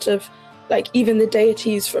 A lot of, like, even the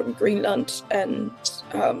deities from Greenland and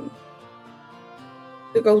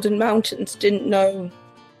the Golden Mountains didn't know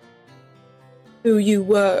who you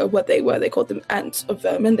were or what they were. They called them ants or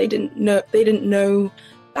vermin. They didn't know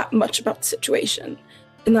that much about the situation,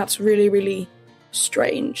 and that's really, really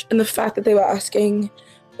strange. And the fact that they were asking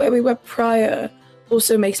where we were prior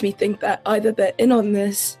also makes me think that either they're in on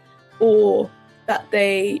this or that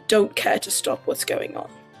they don't care to stop what's going on.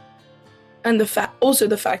 And the fact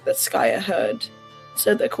that Skyer heard,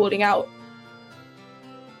 so they're calling out,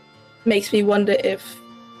 makes me wonder if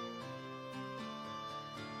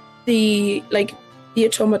the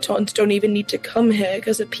automatons don't even need to come here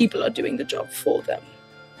because the people are doing the job for them.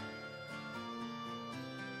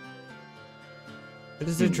 It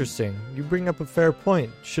is interesting. You bring up a fair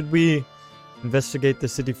point. Should we investigate the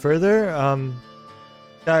city further?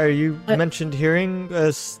 Skyer, you mentioned hearing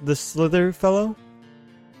the Slither fellow?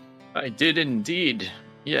 I did indeed.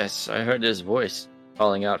 Yes, I heard his voice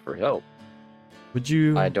calling out for help. Would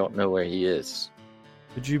you I don't know where he is.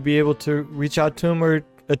 Would you be able to reach out to him or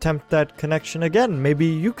attempt that connection again? Maybe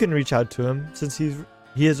you can reach out to him since he's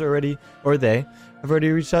he has already, or they, have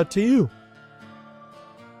already reached out to you.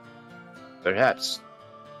 Perhaps.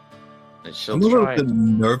 And she'll I'm a little try. bit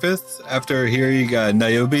nervous after hearing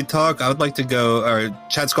Niobe talk. I would like to go, or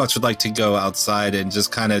Chad Squatch would like to go outside and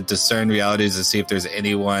just kind of discern realities to see if there's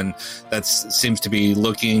anyone that seems to be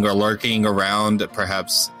looking or lurking around,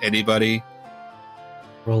 perhaps anybody.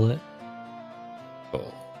 Roll it.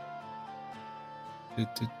 Cool.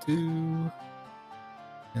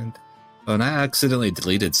 And I accidentally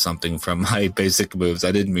deleted something from my basic moves.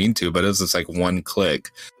 I didn't mean to, but it was just like one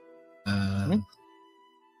click.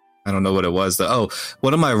 I don't know what it was.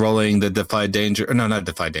 What am I rolling? The Defy Danger? No, not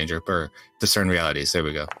Defy Danger. Discern Realities. There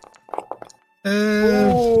we go.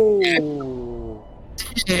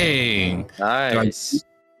 Dang. Nice.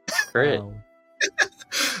 Crit. Wow.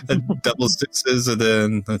 Double sixes, and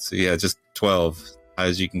then, let's see, just 12. High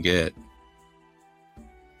as you can get.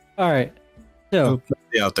 All right. So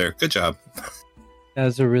Out there. Good job. that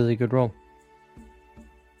was a really good roll.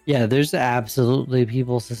 Yeah, there's absolutely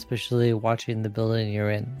people suspiciously watching the building you're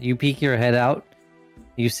in. You peek your head out,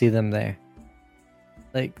 you see them there.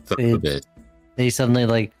 Like they suddenly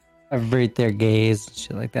like avert their gaze and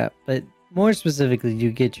shit like that. But more specifically,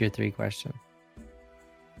 you get your 3 questions.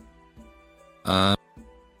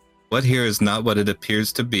 What here is not what it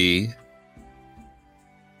appears to be.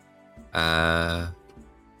 What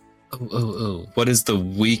is the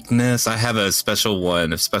weakness? I have a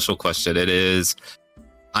special question. It is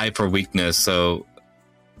I for weakness. So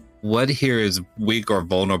what here is weak or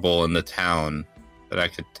vulnerable in the town that I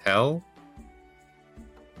could tell?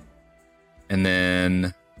 And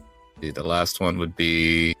then the last one would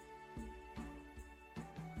be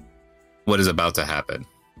what is about to happen.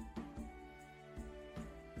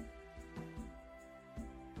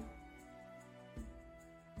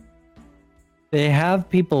 They have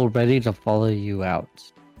people ready to follow you out.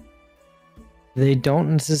 They don't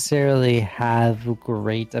necessarily have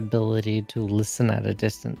great ability to listen at a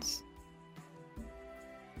distance.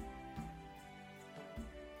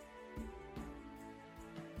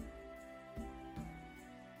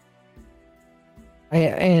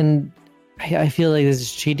 I feel like this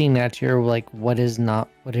is cheating at your like what is not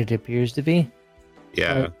what it appears to be.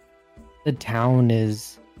 Yeah. But the town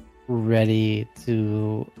is ready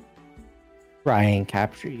to try and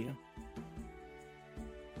capture you.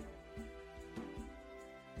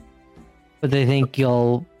 But they think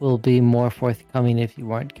you'll will be more forthcoming if you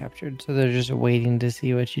weren't captured, so they're just waiting to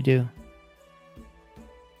see what you do.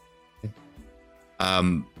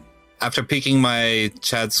 After peeking my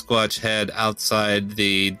Chad Squatch head outside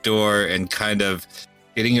the door and kind of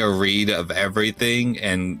getting a read of everything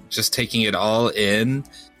and just taking it all in,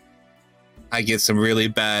 I get some really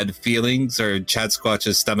bad feelings, or Chad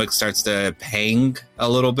Squatch's stomach starts to pang a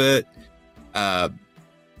little bit.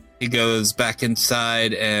 He goes back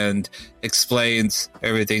inside and explains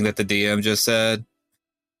everything that the DM just said.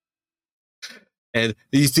 And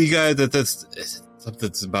you see, guys, that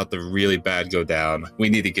something's about to really bad go down. We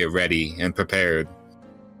need to get ready and prepared.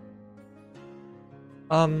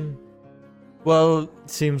 Well, it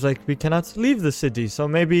seems like we cannot leave the city, so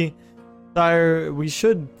maybe, sire, we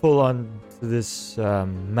should pull on this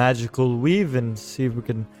magical weave and see if we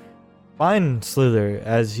can find Slither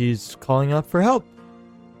as he's calling out for help.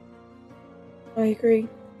 I agree.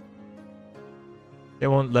 They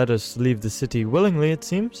won't let us leave the city willingly, it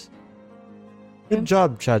seems. Good Yeah.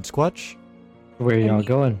 job, Chad Squatch. Where are y'all Thank you.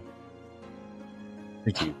 going?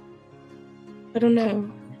 Thank you. I don't know.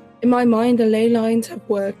 In my mind, the ley lines have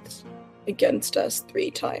worked against us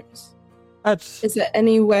 3 times. That's Is there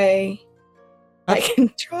any way I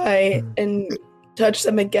can try and touch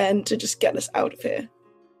them again to just get us out of here?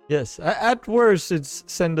 yes. At worst, it's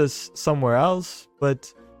send us somewhere else,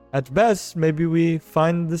 but at best, maybe we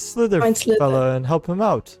find the Slither Find Slither. fella and help him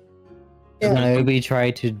out. Yeah. Now we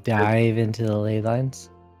try to dive into the ley lines.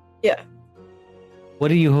 Yeah.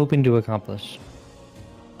 What are you hoping to accomplish?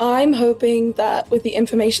 I'm hoping that with the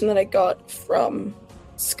information that I got from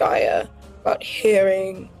Skya about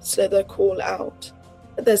hearing Slither call out,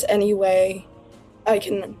 that there's any way I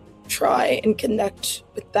can try and connect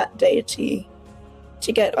with that deity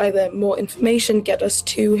to get either more information, get us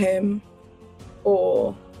to him,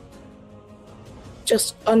 or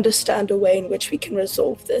just understand a way in which we can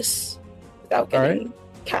resolve this without All right. getting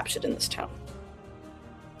captured in this town.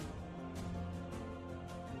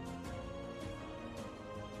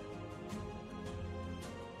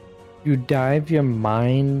 You dive your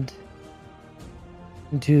mind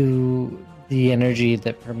into the energy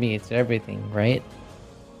that permeates everything, right?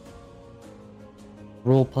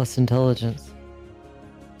 Roll plus intelligence.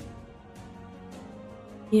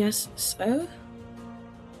 Yes, sir.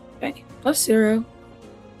 Okay, +0.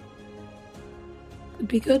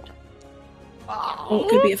 be good. Or it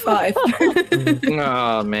could be a 5.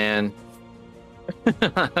 Oh man.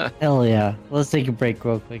 Hell yeah. Let's take a break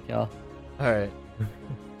real quick, y'all. All right.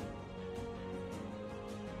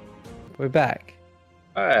 We're back.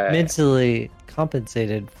 Alright. Mentally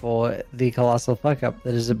compensated for the colossal fuck up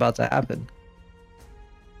that is about to happen.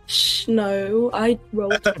 Shh, no, I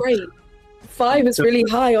rolled great. 5 is really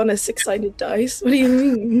high on a 6-sided dice. What do you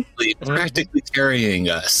mean? It's practically carrying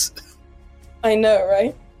us. I know,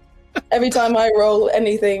 right? Every time I roll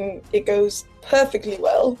anything, it goes perfectly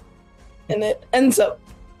well. And it ends up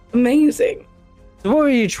amazing. So what were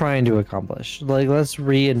you trying to accomplish? Like, let's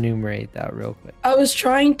re-enumerate that real quick. I was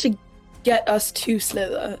trying to get us to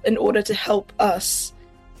Slither in order to help us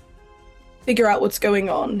figure out what's going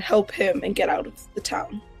on, help him, and get out of the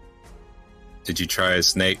town. Did you try a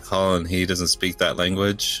snake call and he doesn't speak that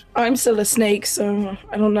language? I'm still a snake, so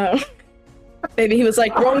I don't know. Maybe he was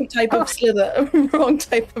like, wrong type of Slither, wrong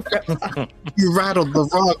type of reptile. You rattled the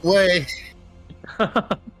wrong way.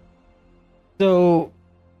 So,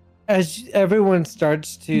 as everyone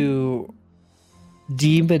starts to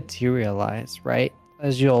dematerialize, right?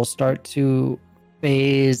 As you'll start to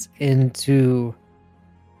phase into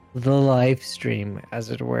the life stream,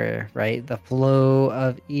 as it were, right? The flow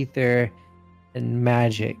of ether and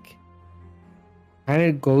magic kind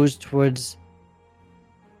of goes towards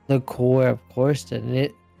the core of Corston.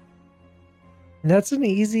 That's an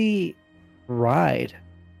easy ride,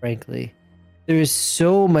 frankly. There is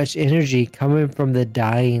so much energy coming from the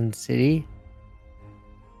dying city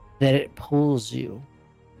that it pulls you.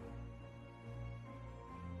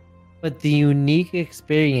 But the unique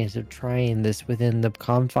experience of trying this within the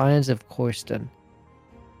confines of Corston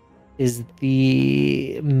is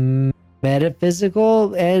the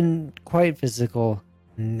metaphysical and quite physical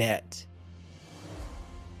net.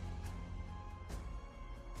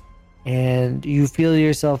 And you feel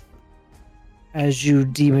yourself as you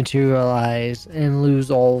dematerialize and lose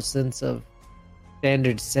all sense of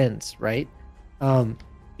standard sense, right?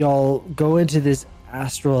 Y'all go into this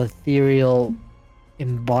astral ethereal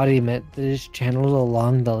embodiment that is channeled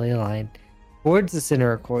along the ley line towards the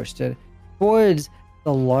center of Corston, towards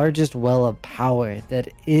the largest well of power that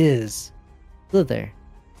is Slither.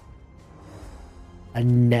 A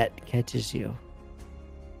net catches you,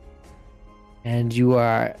 and you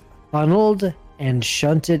are funneled and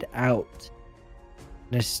shunted out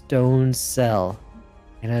in a stone cell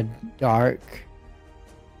in a dark,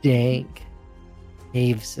 dank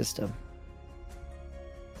cave system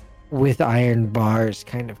with iron bars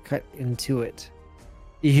kind of cut into it.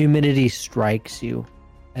 The humidity strikes you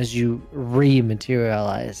as you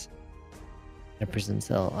rematerialize in a prison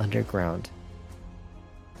cell underground.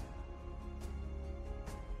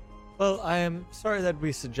 Well, I am sorry that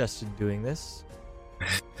we suggested doing this.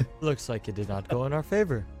 Looks like it did not go in our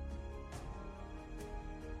favor.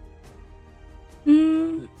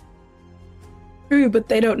 True, but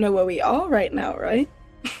they don't know where we are right now, right?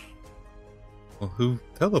 Well, who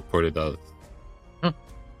teleported us?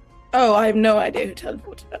 Oh, I have no idea who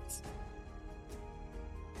teleported us.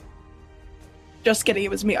 Just kidding, it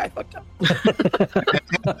was me, I fucked up.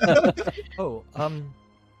 Oh,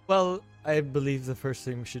 well, I believe the first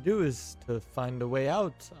thing we should do is to find a way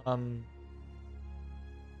out.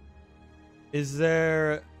 Is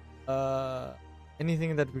there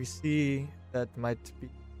anything that we see that might be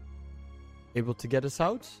able to get us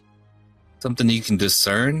out? Something you can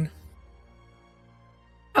discern?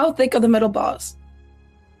 How thick are the metal bars?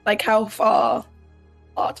 Like, how far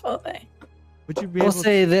apart are they? Would you be I'll able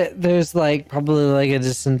say that there's like probably like a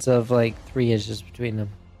distance of like 3 inches between them.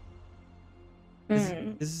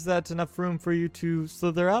 Is that enough room for you to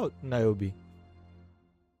slither out, Niobe?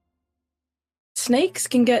 Snakes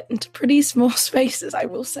can get into pretty small spaces, I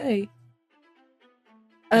will say.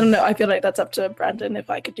 I don't know, I feel like that's up to Brandon if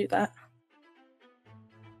I could do that.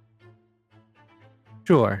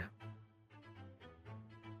 Sure.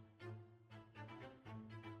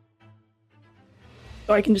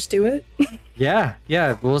 So I can just do it? Yeah.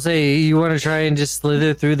 We'll say you want to try and just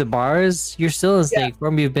slither through the bars. You're still in snake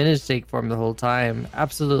form. You've been in snake form the whole time.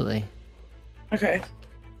 Absolutely. Okay.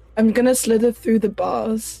 I'm gonna slither through the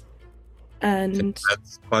bars. And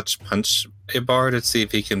Let's watch punch a bar to see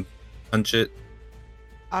if he can punch it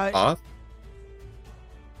off.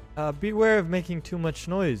 Beware of making too much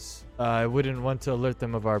noise. I wouldn't want to alert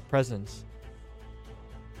them of our presence.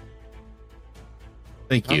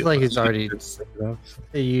 Thank you. Sounds like it's already.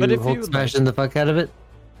 You But if you Hulk would smashing the fuck out of it.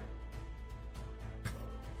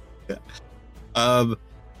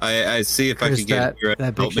 I see if I can get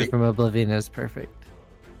that help picture me. from Oblivion is perfect.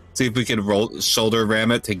 See if we can roll shoulder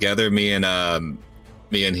ram it together, me and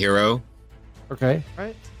Hero. Okay.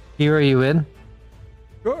 Right? Here are you in?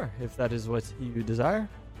 Sure, if that is what you desire.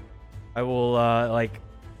 I will I've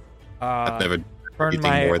never turn anything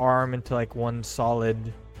my more. arm into like one solid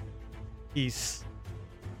piece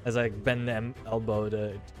as I bend the elbow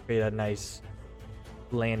to create a nice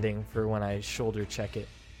landing for when I shoulder check it.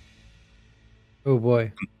 Oh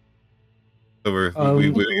boy. So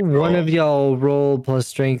we One roll. of y'all roll plus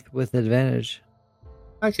strength with advantage.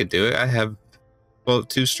 I could do it. I have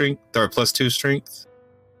 2 strength or plus 2 strength.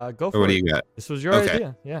 Go Or for what do it. you got? This was your Okay.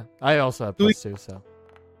 idea. Yeah. I also have Sweet. +2, so.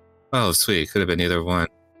 Oh, sweet. Could have been either one.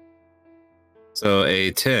 So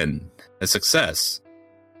a 10, a success.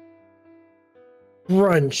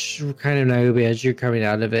 Crunch, kind of Niobe, as you're coming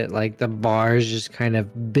out of it, like the bars just kind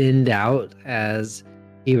of bend out as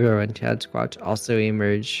Hero and Chad Squatch also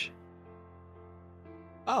emerge.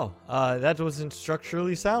 Oh, that wasn't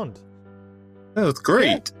structurally sound. That was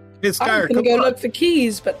great. It's I'm Skyr, gonna come go on. look for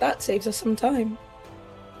keys, but that saves us some time.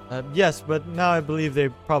 Yes, but now I believe they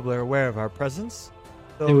probably are aware of our presence.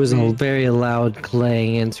 So There was a we- very loud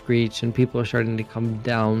clang and screech, and people are starting to come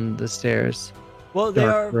down the stairs. well, they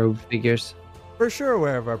Dark are robed figures. for sure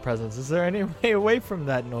aware of our presence. Is there any way away from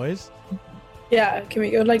that noise? Yeah, can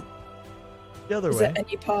we go like? The other Is way. there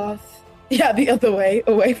any path? Yeah, the other way,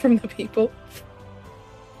 away from the people.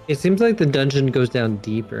 It seems like the dungeon goes down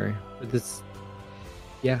deeper. But this,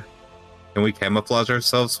 yeah. Can we camouflage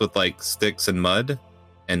ourselves with like sticks and mud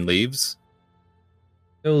and leaves?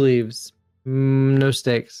 No leaves. No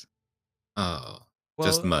sticks. Oh, Well,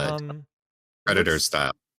 just mud. Predator looks-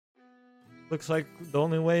 style. Looks like the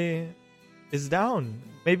only way is down.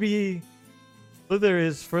 Maybe Slither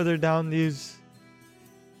is further down these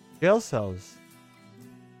jail cells.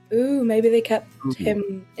 Ooh, maybe they kept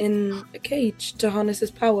him in a cage to harness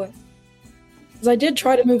his power. Because I did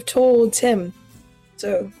try to move towards him.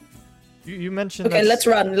 So You mentioned. okay, let's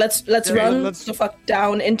run. Let's Yeah, run let's- the fuck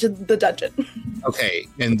down into the dungeon. Okay,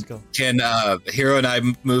 Let's and go. can Hero and I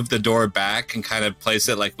move the door back and kind of place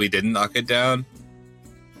it like we didn't knock it down?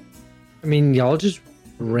 I mean, y'all just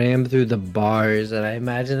rammed through the bars, and I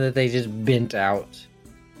imagine that they just bent out.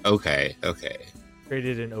 Okay.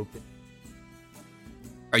 Created an open.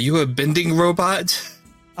 Are you a bending robot?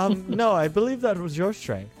 No, I believe that was your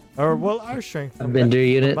strength, or well, our strength. A bender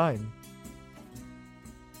unit? Combined.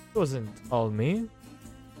 It wasn't all me.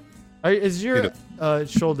 Is your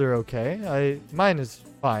shoulder okay? Mine is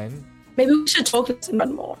fine. Maybe we should talk less and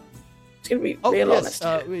run more. It's gonna be real yes,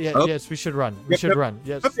 honest. Oh. yes, we should run. We Yep, should yep. run.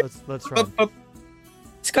 Yes, Yep, yep. let's run.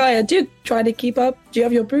 Skya, do try to keep up. Do you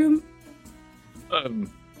have your broom?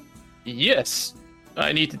 Yes.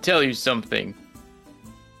 I need to tell you something.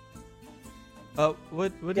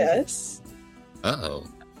 What is it? Yes. Uh-oh.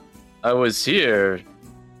 I was here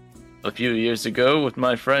a few years ago with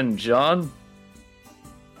my friend John.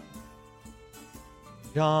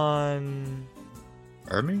 John.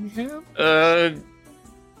 Birmingham?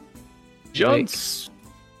 John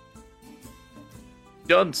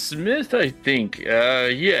Smith, I think.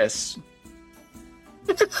 Yes.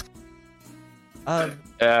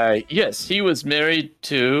 Yes, he was married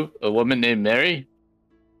to a woman named Mary.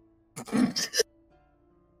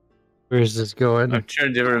 Where's this going? I'm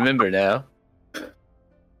trying to remember now.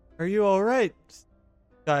 Are you all right,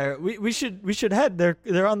 Skyer? We should head.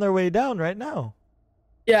 They're on their way down right now.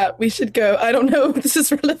 Yeah, we should go. I don't know if this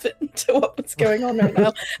is relevant to what's going on right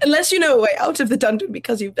now. Unless you know a way out of the dungeon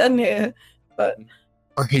because you've been here. But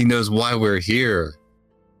Or he knows why we're here.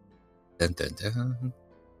 Dun, dun,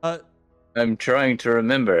 dun. I'm trying to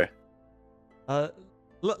remember.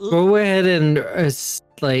 Go ahead and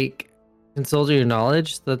consult your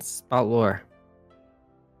knowledge. That's about lore.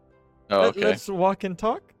 Oh, okay. Let's walk and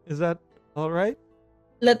talk. Is that all right?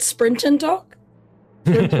 let's sprint and talk.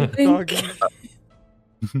 Sprint and think. Jog,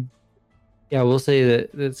 Yeah, we'll say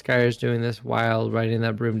that Skyer's doing this while writing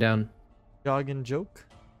that broom down. jog and joke.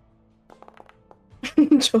 Joke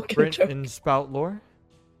and Sprint joke. and spout lore.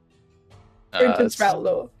 Sprint and sprout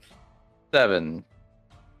law. 7.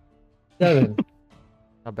 7. Not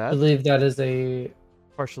I bad. believe that is a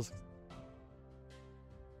Partial.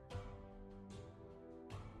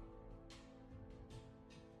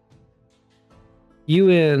 you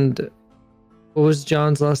and what was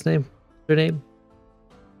John's last name? Her name?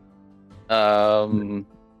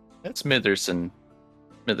 Smitherson.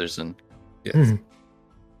 Smitherson. Yes.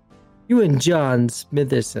 You and John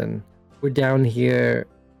Smitherson were down here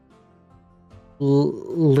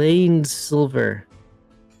laying silver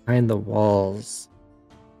behind the walls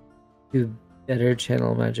to better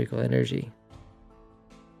channel magical energy.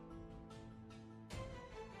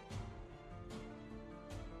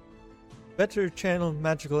 Better channel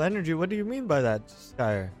magical energy. What do you mean by that,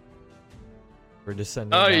 Skyer? for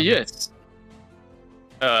descending. Oh, down. yes.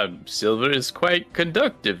 Silver is quite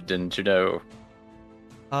conductive, didn't you know?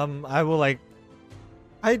 I will I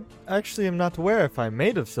actually am not aware if I'm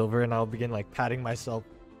made of silver, and I'll begin patting myself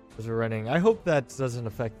as we're running. I hope that doesn't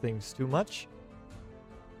affect things too much.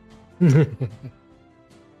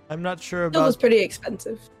 I'm not sure Silver's about. pretty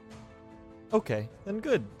expensive. Okay, then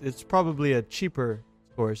good. It's probably a cheaper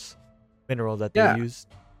source mineral that Yeah. they used.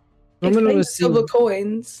 I'm gonna Explain see silver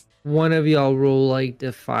coins. one of y'all roll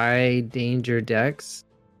defy danger decks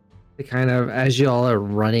to kind of as y'all are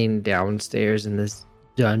running downstairs in this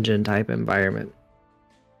dungeon type environment.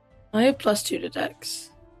 I have +2 to dex.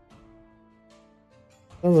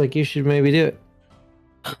 Sounds like you should maybe do it.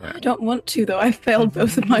 I don't want to though. I failed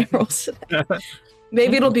both of my rolls today.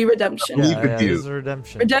 Maybe it'll be redemption. Leave with This you. is a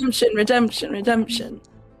redemption. Redemption.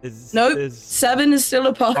 Nope. Nope. 7 is still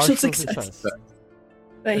a partial success.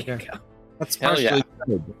 There you Okay. go. That's Hell yeah. partially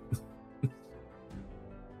good.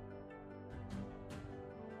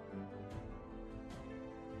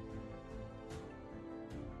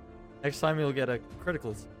 Next time you'll get a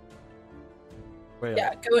critical. Way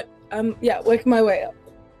Yeah, up. go. Work my way up.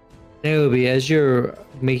 Naomi, as you're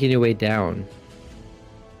making your way down,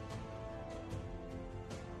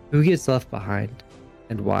 who gets left behind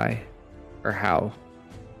and why or how?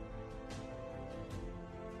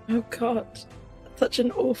 Oh god, such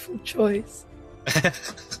an awful choice.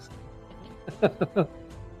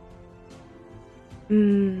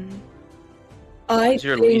 I Who's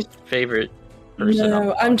your think least favorite person? on no.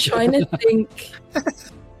 the I'm podcast? trying to think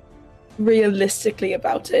realistically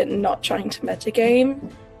about it and not trying to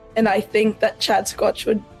metagame. And I think that Chad Squatch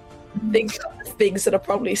would think of things that are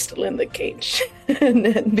probably still in the cage and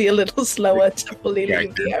then be a little slower to fully Yeah,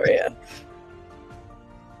 leave the area.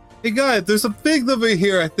 Hey guys, there's a pig over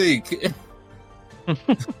here, I think.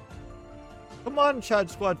 Come on, Chad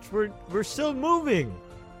Squatch. We're still moving.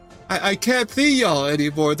 I can't see y'all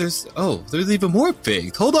anymore. There's even more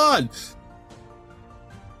pigs. Hold on.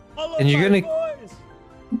 Follow And you're my gonna- voice.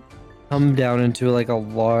 Come down into a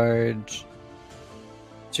large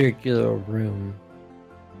circular room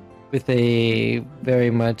with a very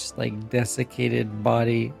much desiccated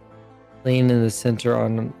body laying in the center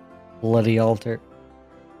on a bloody altar.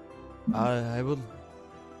 I'll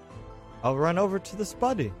run over to this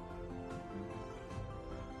body.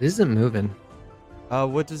 It isn't moving.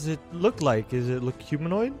 What does it look like? Does it look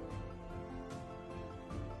humanoid?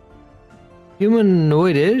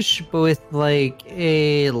 Humanoid-ish, but with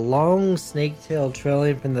a long snake tail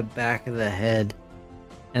trailing from the back of the head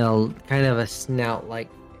and a kind of a snout-like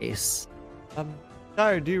face.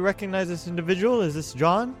 Sire, do you recognize this individual? Is this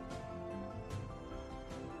John?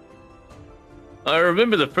 I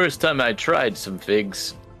remember the first time I tried some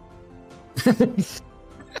figs.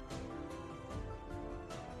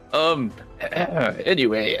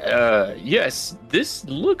 Anyway, yes, this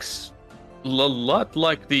looks a lot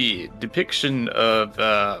like the depiction of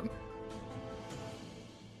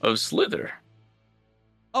Slither.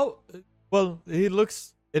 Oh, well, he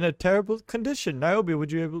looks in a terrible condition. Niobe,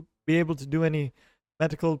 would you be able to do any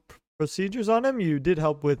medical procedures on him? You did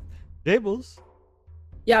help with Jables.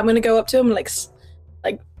 Yeah, I'm gonna go up to him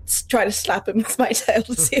and try to slap him with my tail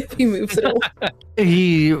to see if he moves at all.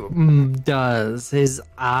 He does. His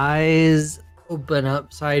eyes open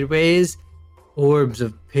up sideways, orbs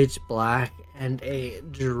of pitch black, and a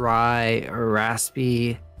dry,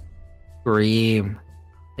 raspy scream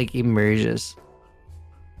emerges.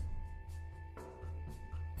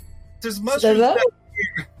 There's Hello?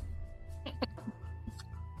 mushrooms.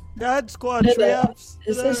 Dad Squad Hello? traps.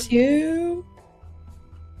 Is this you?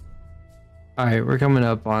 All right, we're coming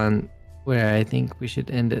up on where I think we should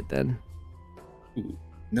end it then. Ooh,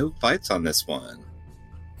 no fights on this one.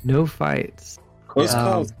 No fights. Close Um,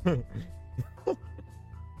 calls.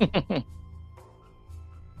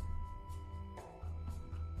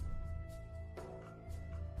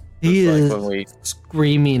 He It's is like when we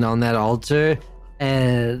screaming on that altar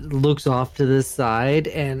and looks off to the side,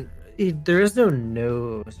 and there is no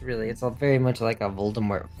nose really. It's all very much like a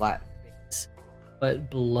Voldemort flat face,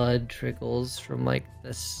 but blood trickles from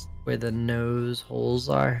this where the nose holes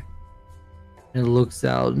are. And it looks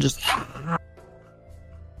out and just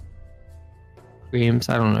screams.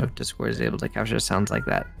 I don't know if Discord is able to capture sounds like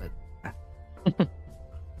that, but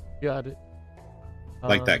Got it.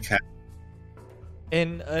 Like that cat.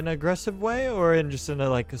 In an aggressive way, or in just in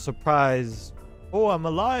a surprise, oh, I'm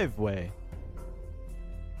alive way?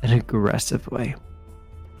 an aggressive way.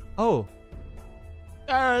 Oh.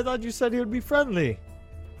 I thought you said he would be friendly.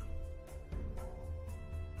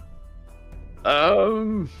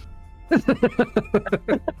 Um,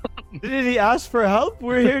 Did he ask for help?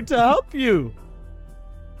 We're here to help you.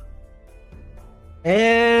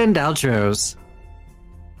 And outros.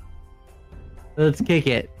 Let's kick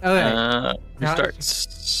it. Okay. Who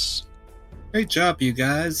starts? Great job, you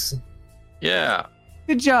guys. Yeah.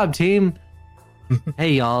 Good job, team.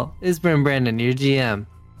 Hey, y'all. It's been Brandon, your GM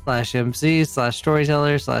 / MC /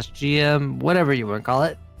 storyteller / GM, whatever you want to call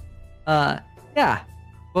it. Yeah.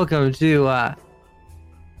 Welcome to the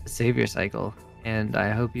Savior Cycle, and I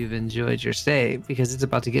hope you've enjoyed your stay because it's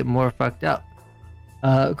about to get more fucked up.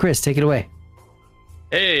 Chris, take it away.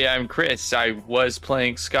 Hey, I'm Chris. I was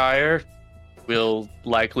playing Skyer. We'll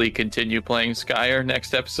likely continue playing Skyer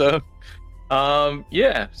next episode.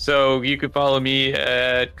 Yeah, so you can follow me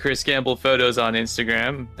at Chris Gamble Photos on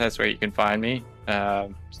Instagram. That's where you can find me.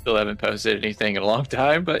 Still haven't posted anything in a long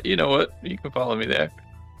time, but you know what? You can follow me there.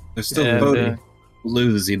 There's still photos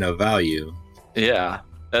lose, value. Yeah,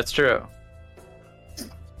 that's true.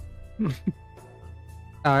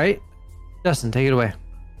 All right. Justin, take it away.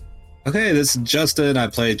 Okay, this is Justin. I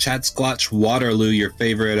play Chat Squatch Waterloo, your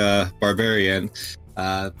favorite barbarian.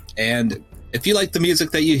 And if you like the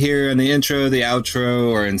music that you hear in the intro, the outro,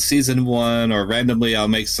 or in season 1, or randomly I'll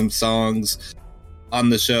make some songs on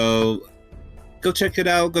the show, go check it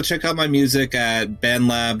out. Go check out my music at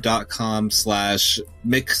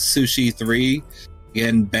bandlab.com/mixsushi3.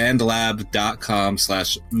 Again,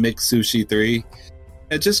 bandlab.com/mixsushi3.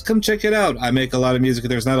 And just come check it out. I make a lot of music.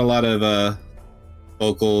 There's not a lot of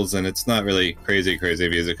vocals, and it's not really crazy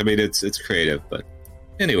music. I mean, it's creative, but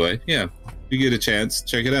anyway, yeah. If you get a chance,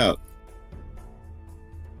 check it out.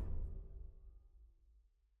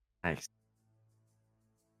 Nice.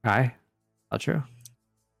 Hi. Outro.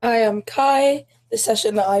 I am Kai. This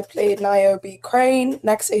session I played Niobe Crane.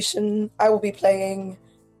 Next session I will be playing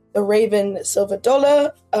the Raven Silver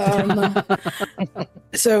Dollar.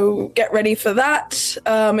 So get ready for that.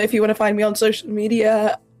 If you want to find me on social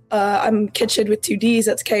media, I'm Kitchid with 2 Ds.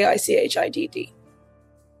 That's Kichidd.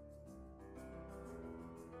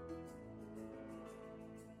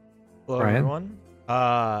 Hello, Ryan? everyone.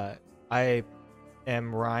 I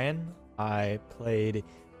am Ryan. I played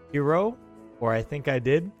Hero, or I think I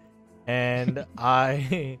did, and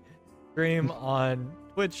I stream on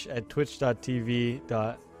Twitch at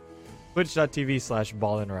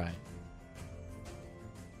twitch.tv/ballandryan.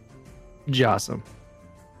 Awesome.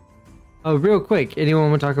 Oh, real quick,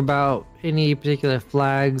 anyone want to talk about any particular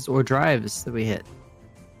flags or drives that we hit?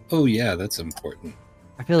 Oh yeah, that's important.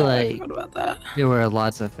 I feel I like forgot about that. there were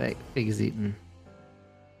lots of figs eaten.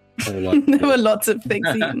 There were lots of things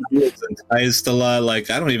eaten. Enticed a lot.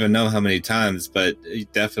 Like, I don't even know how many times, but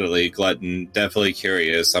definitely glutton, definitely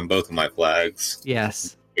curious on both of my flags.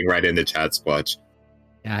 Yes. Right into Chat Squatch.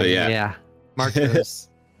 Yeah. But Yeah. Mark those.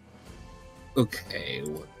 Okay,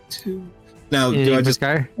 1, 2. Now, Anything do I for just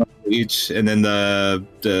Skyr? each and then the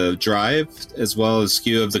drive as well as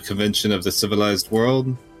skew of the convention of the civilized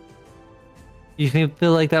world? You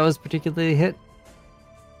feel like that was particularly hit?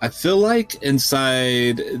 I feel like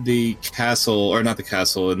inside the castle, or not the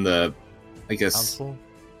castle, in the, I guess,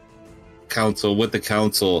 council with the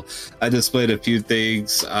council, I displayed a few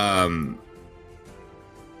things.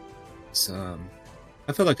 So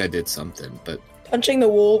I feel like I did something, but Punching the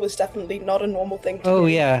wall was definitely not a normal thing to do. Oh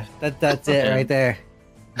yeah, that's it right there.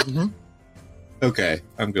 okay,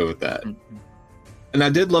 I'm good with that. And I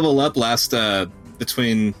did level up last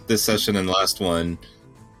between this session and the last one,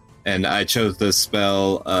 and I chose the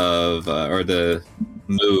spell of or the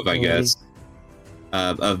move, I guess,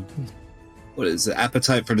 of what is it?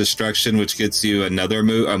 Appetite for Destruction, which gets you another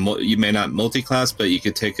move. You may not multi-class, but you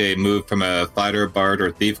could take a move from a fighter, bard,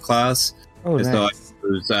 or thief class. Oh, and nice. so I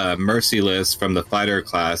use Merciless from the fighter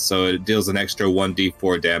class, so it deals an extra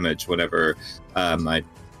 1d4 damage whenever I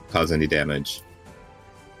cause any damage.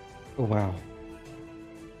 Oh wow.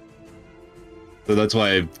 So that's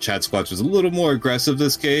why Chat Squatch was a little more aggressive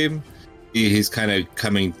this game. He's kind of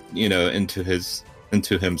coming, into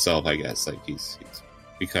himself, I guess. Like he's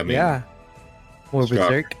becoming more strong.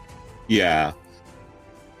 berserk. Yeah.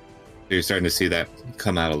 You're starting to see that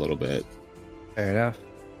come out a little bit. Fair enough.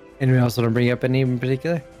 Anyone else want to bring up any in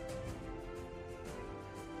particular?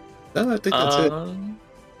 No, I think that's it.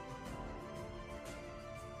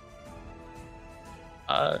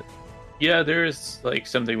 Yeah, there's like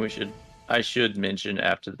something I should mention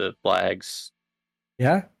after the flags,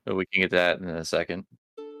 Yeah. but we can get to that in a second.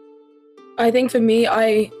 I think for me,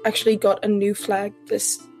 I actually got a new flag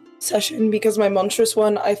this session because my monstrous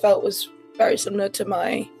one I felt was very similar to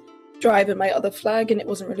my drive and my other flag, and it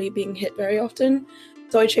wasn't really being hit very often.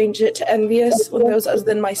 So I changed it to envious. When those other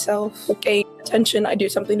than myself gain attention, I do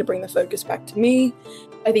something to bring the focus back to me.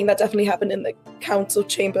 I think that definitely happened in the council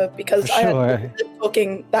chamber because For I sure. hadn't been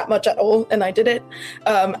talking that much at all, and I did it.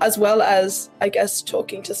 As well as, I guess,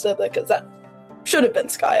 talking to Stella, because that should have been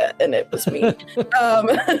Skya, and it was me.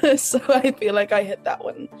 So I feel like I hit that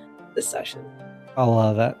one this session. I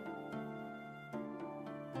love that.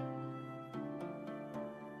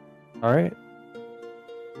 All right.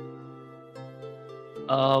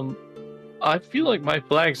 I feel like my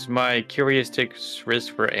flags, my curious takes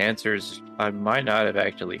risk for answers. I might not have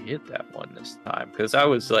actually hit that one this time because I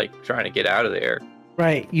was like trying to get out of there.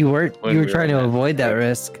 Right. You were trying to avoid that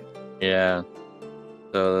risk. Yeah.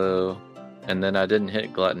 So, and then I didn't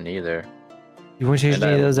hit glutton either. You want to change And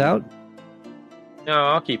any of I- those out? No,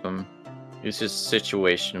 I'll keep them. It's just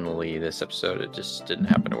situationally this episode, it just didn't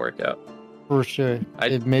happen to work out. For sure. I-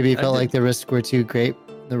 It maybe I felt did- like the risks were too great.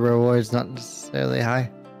 The rewards not necessarily high.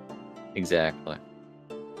 Exactly.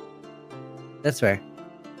 That's fair.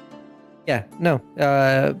 Yeah, no.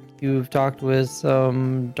 You've talked with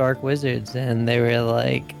some dark wizards, and they were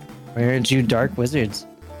like, "Why aren't you dark wizards?"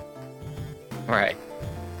 Right.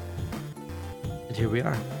 And here we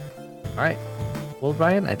are. All right. Well,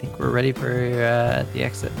 Brian, I think we're ready for the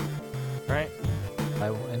exit. Right. I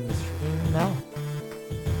will end the stream now.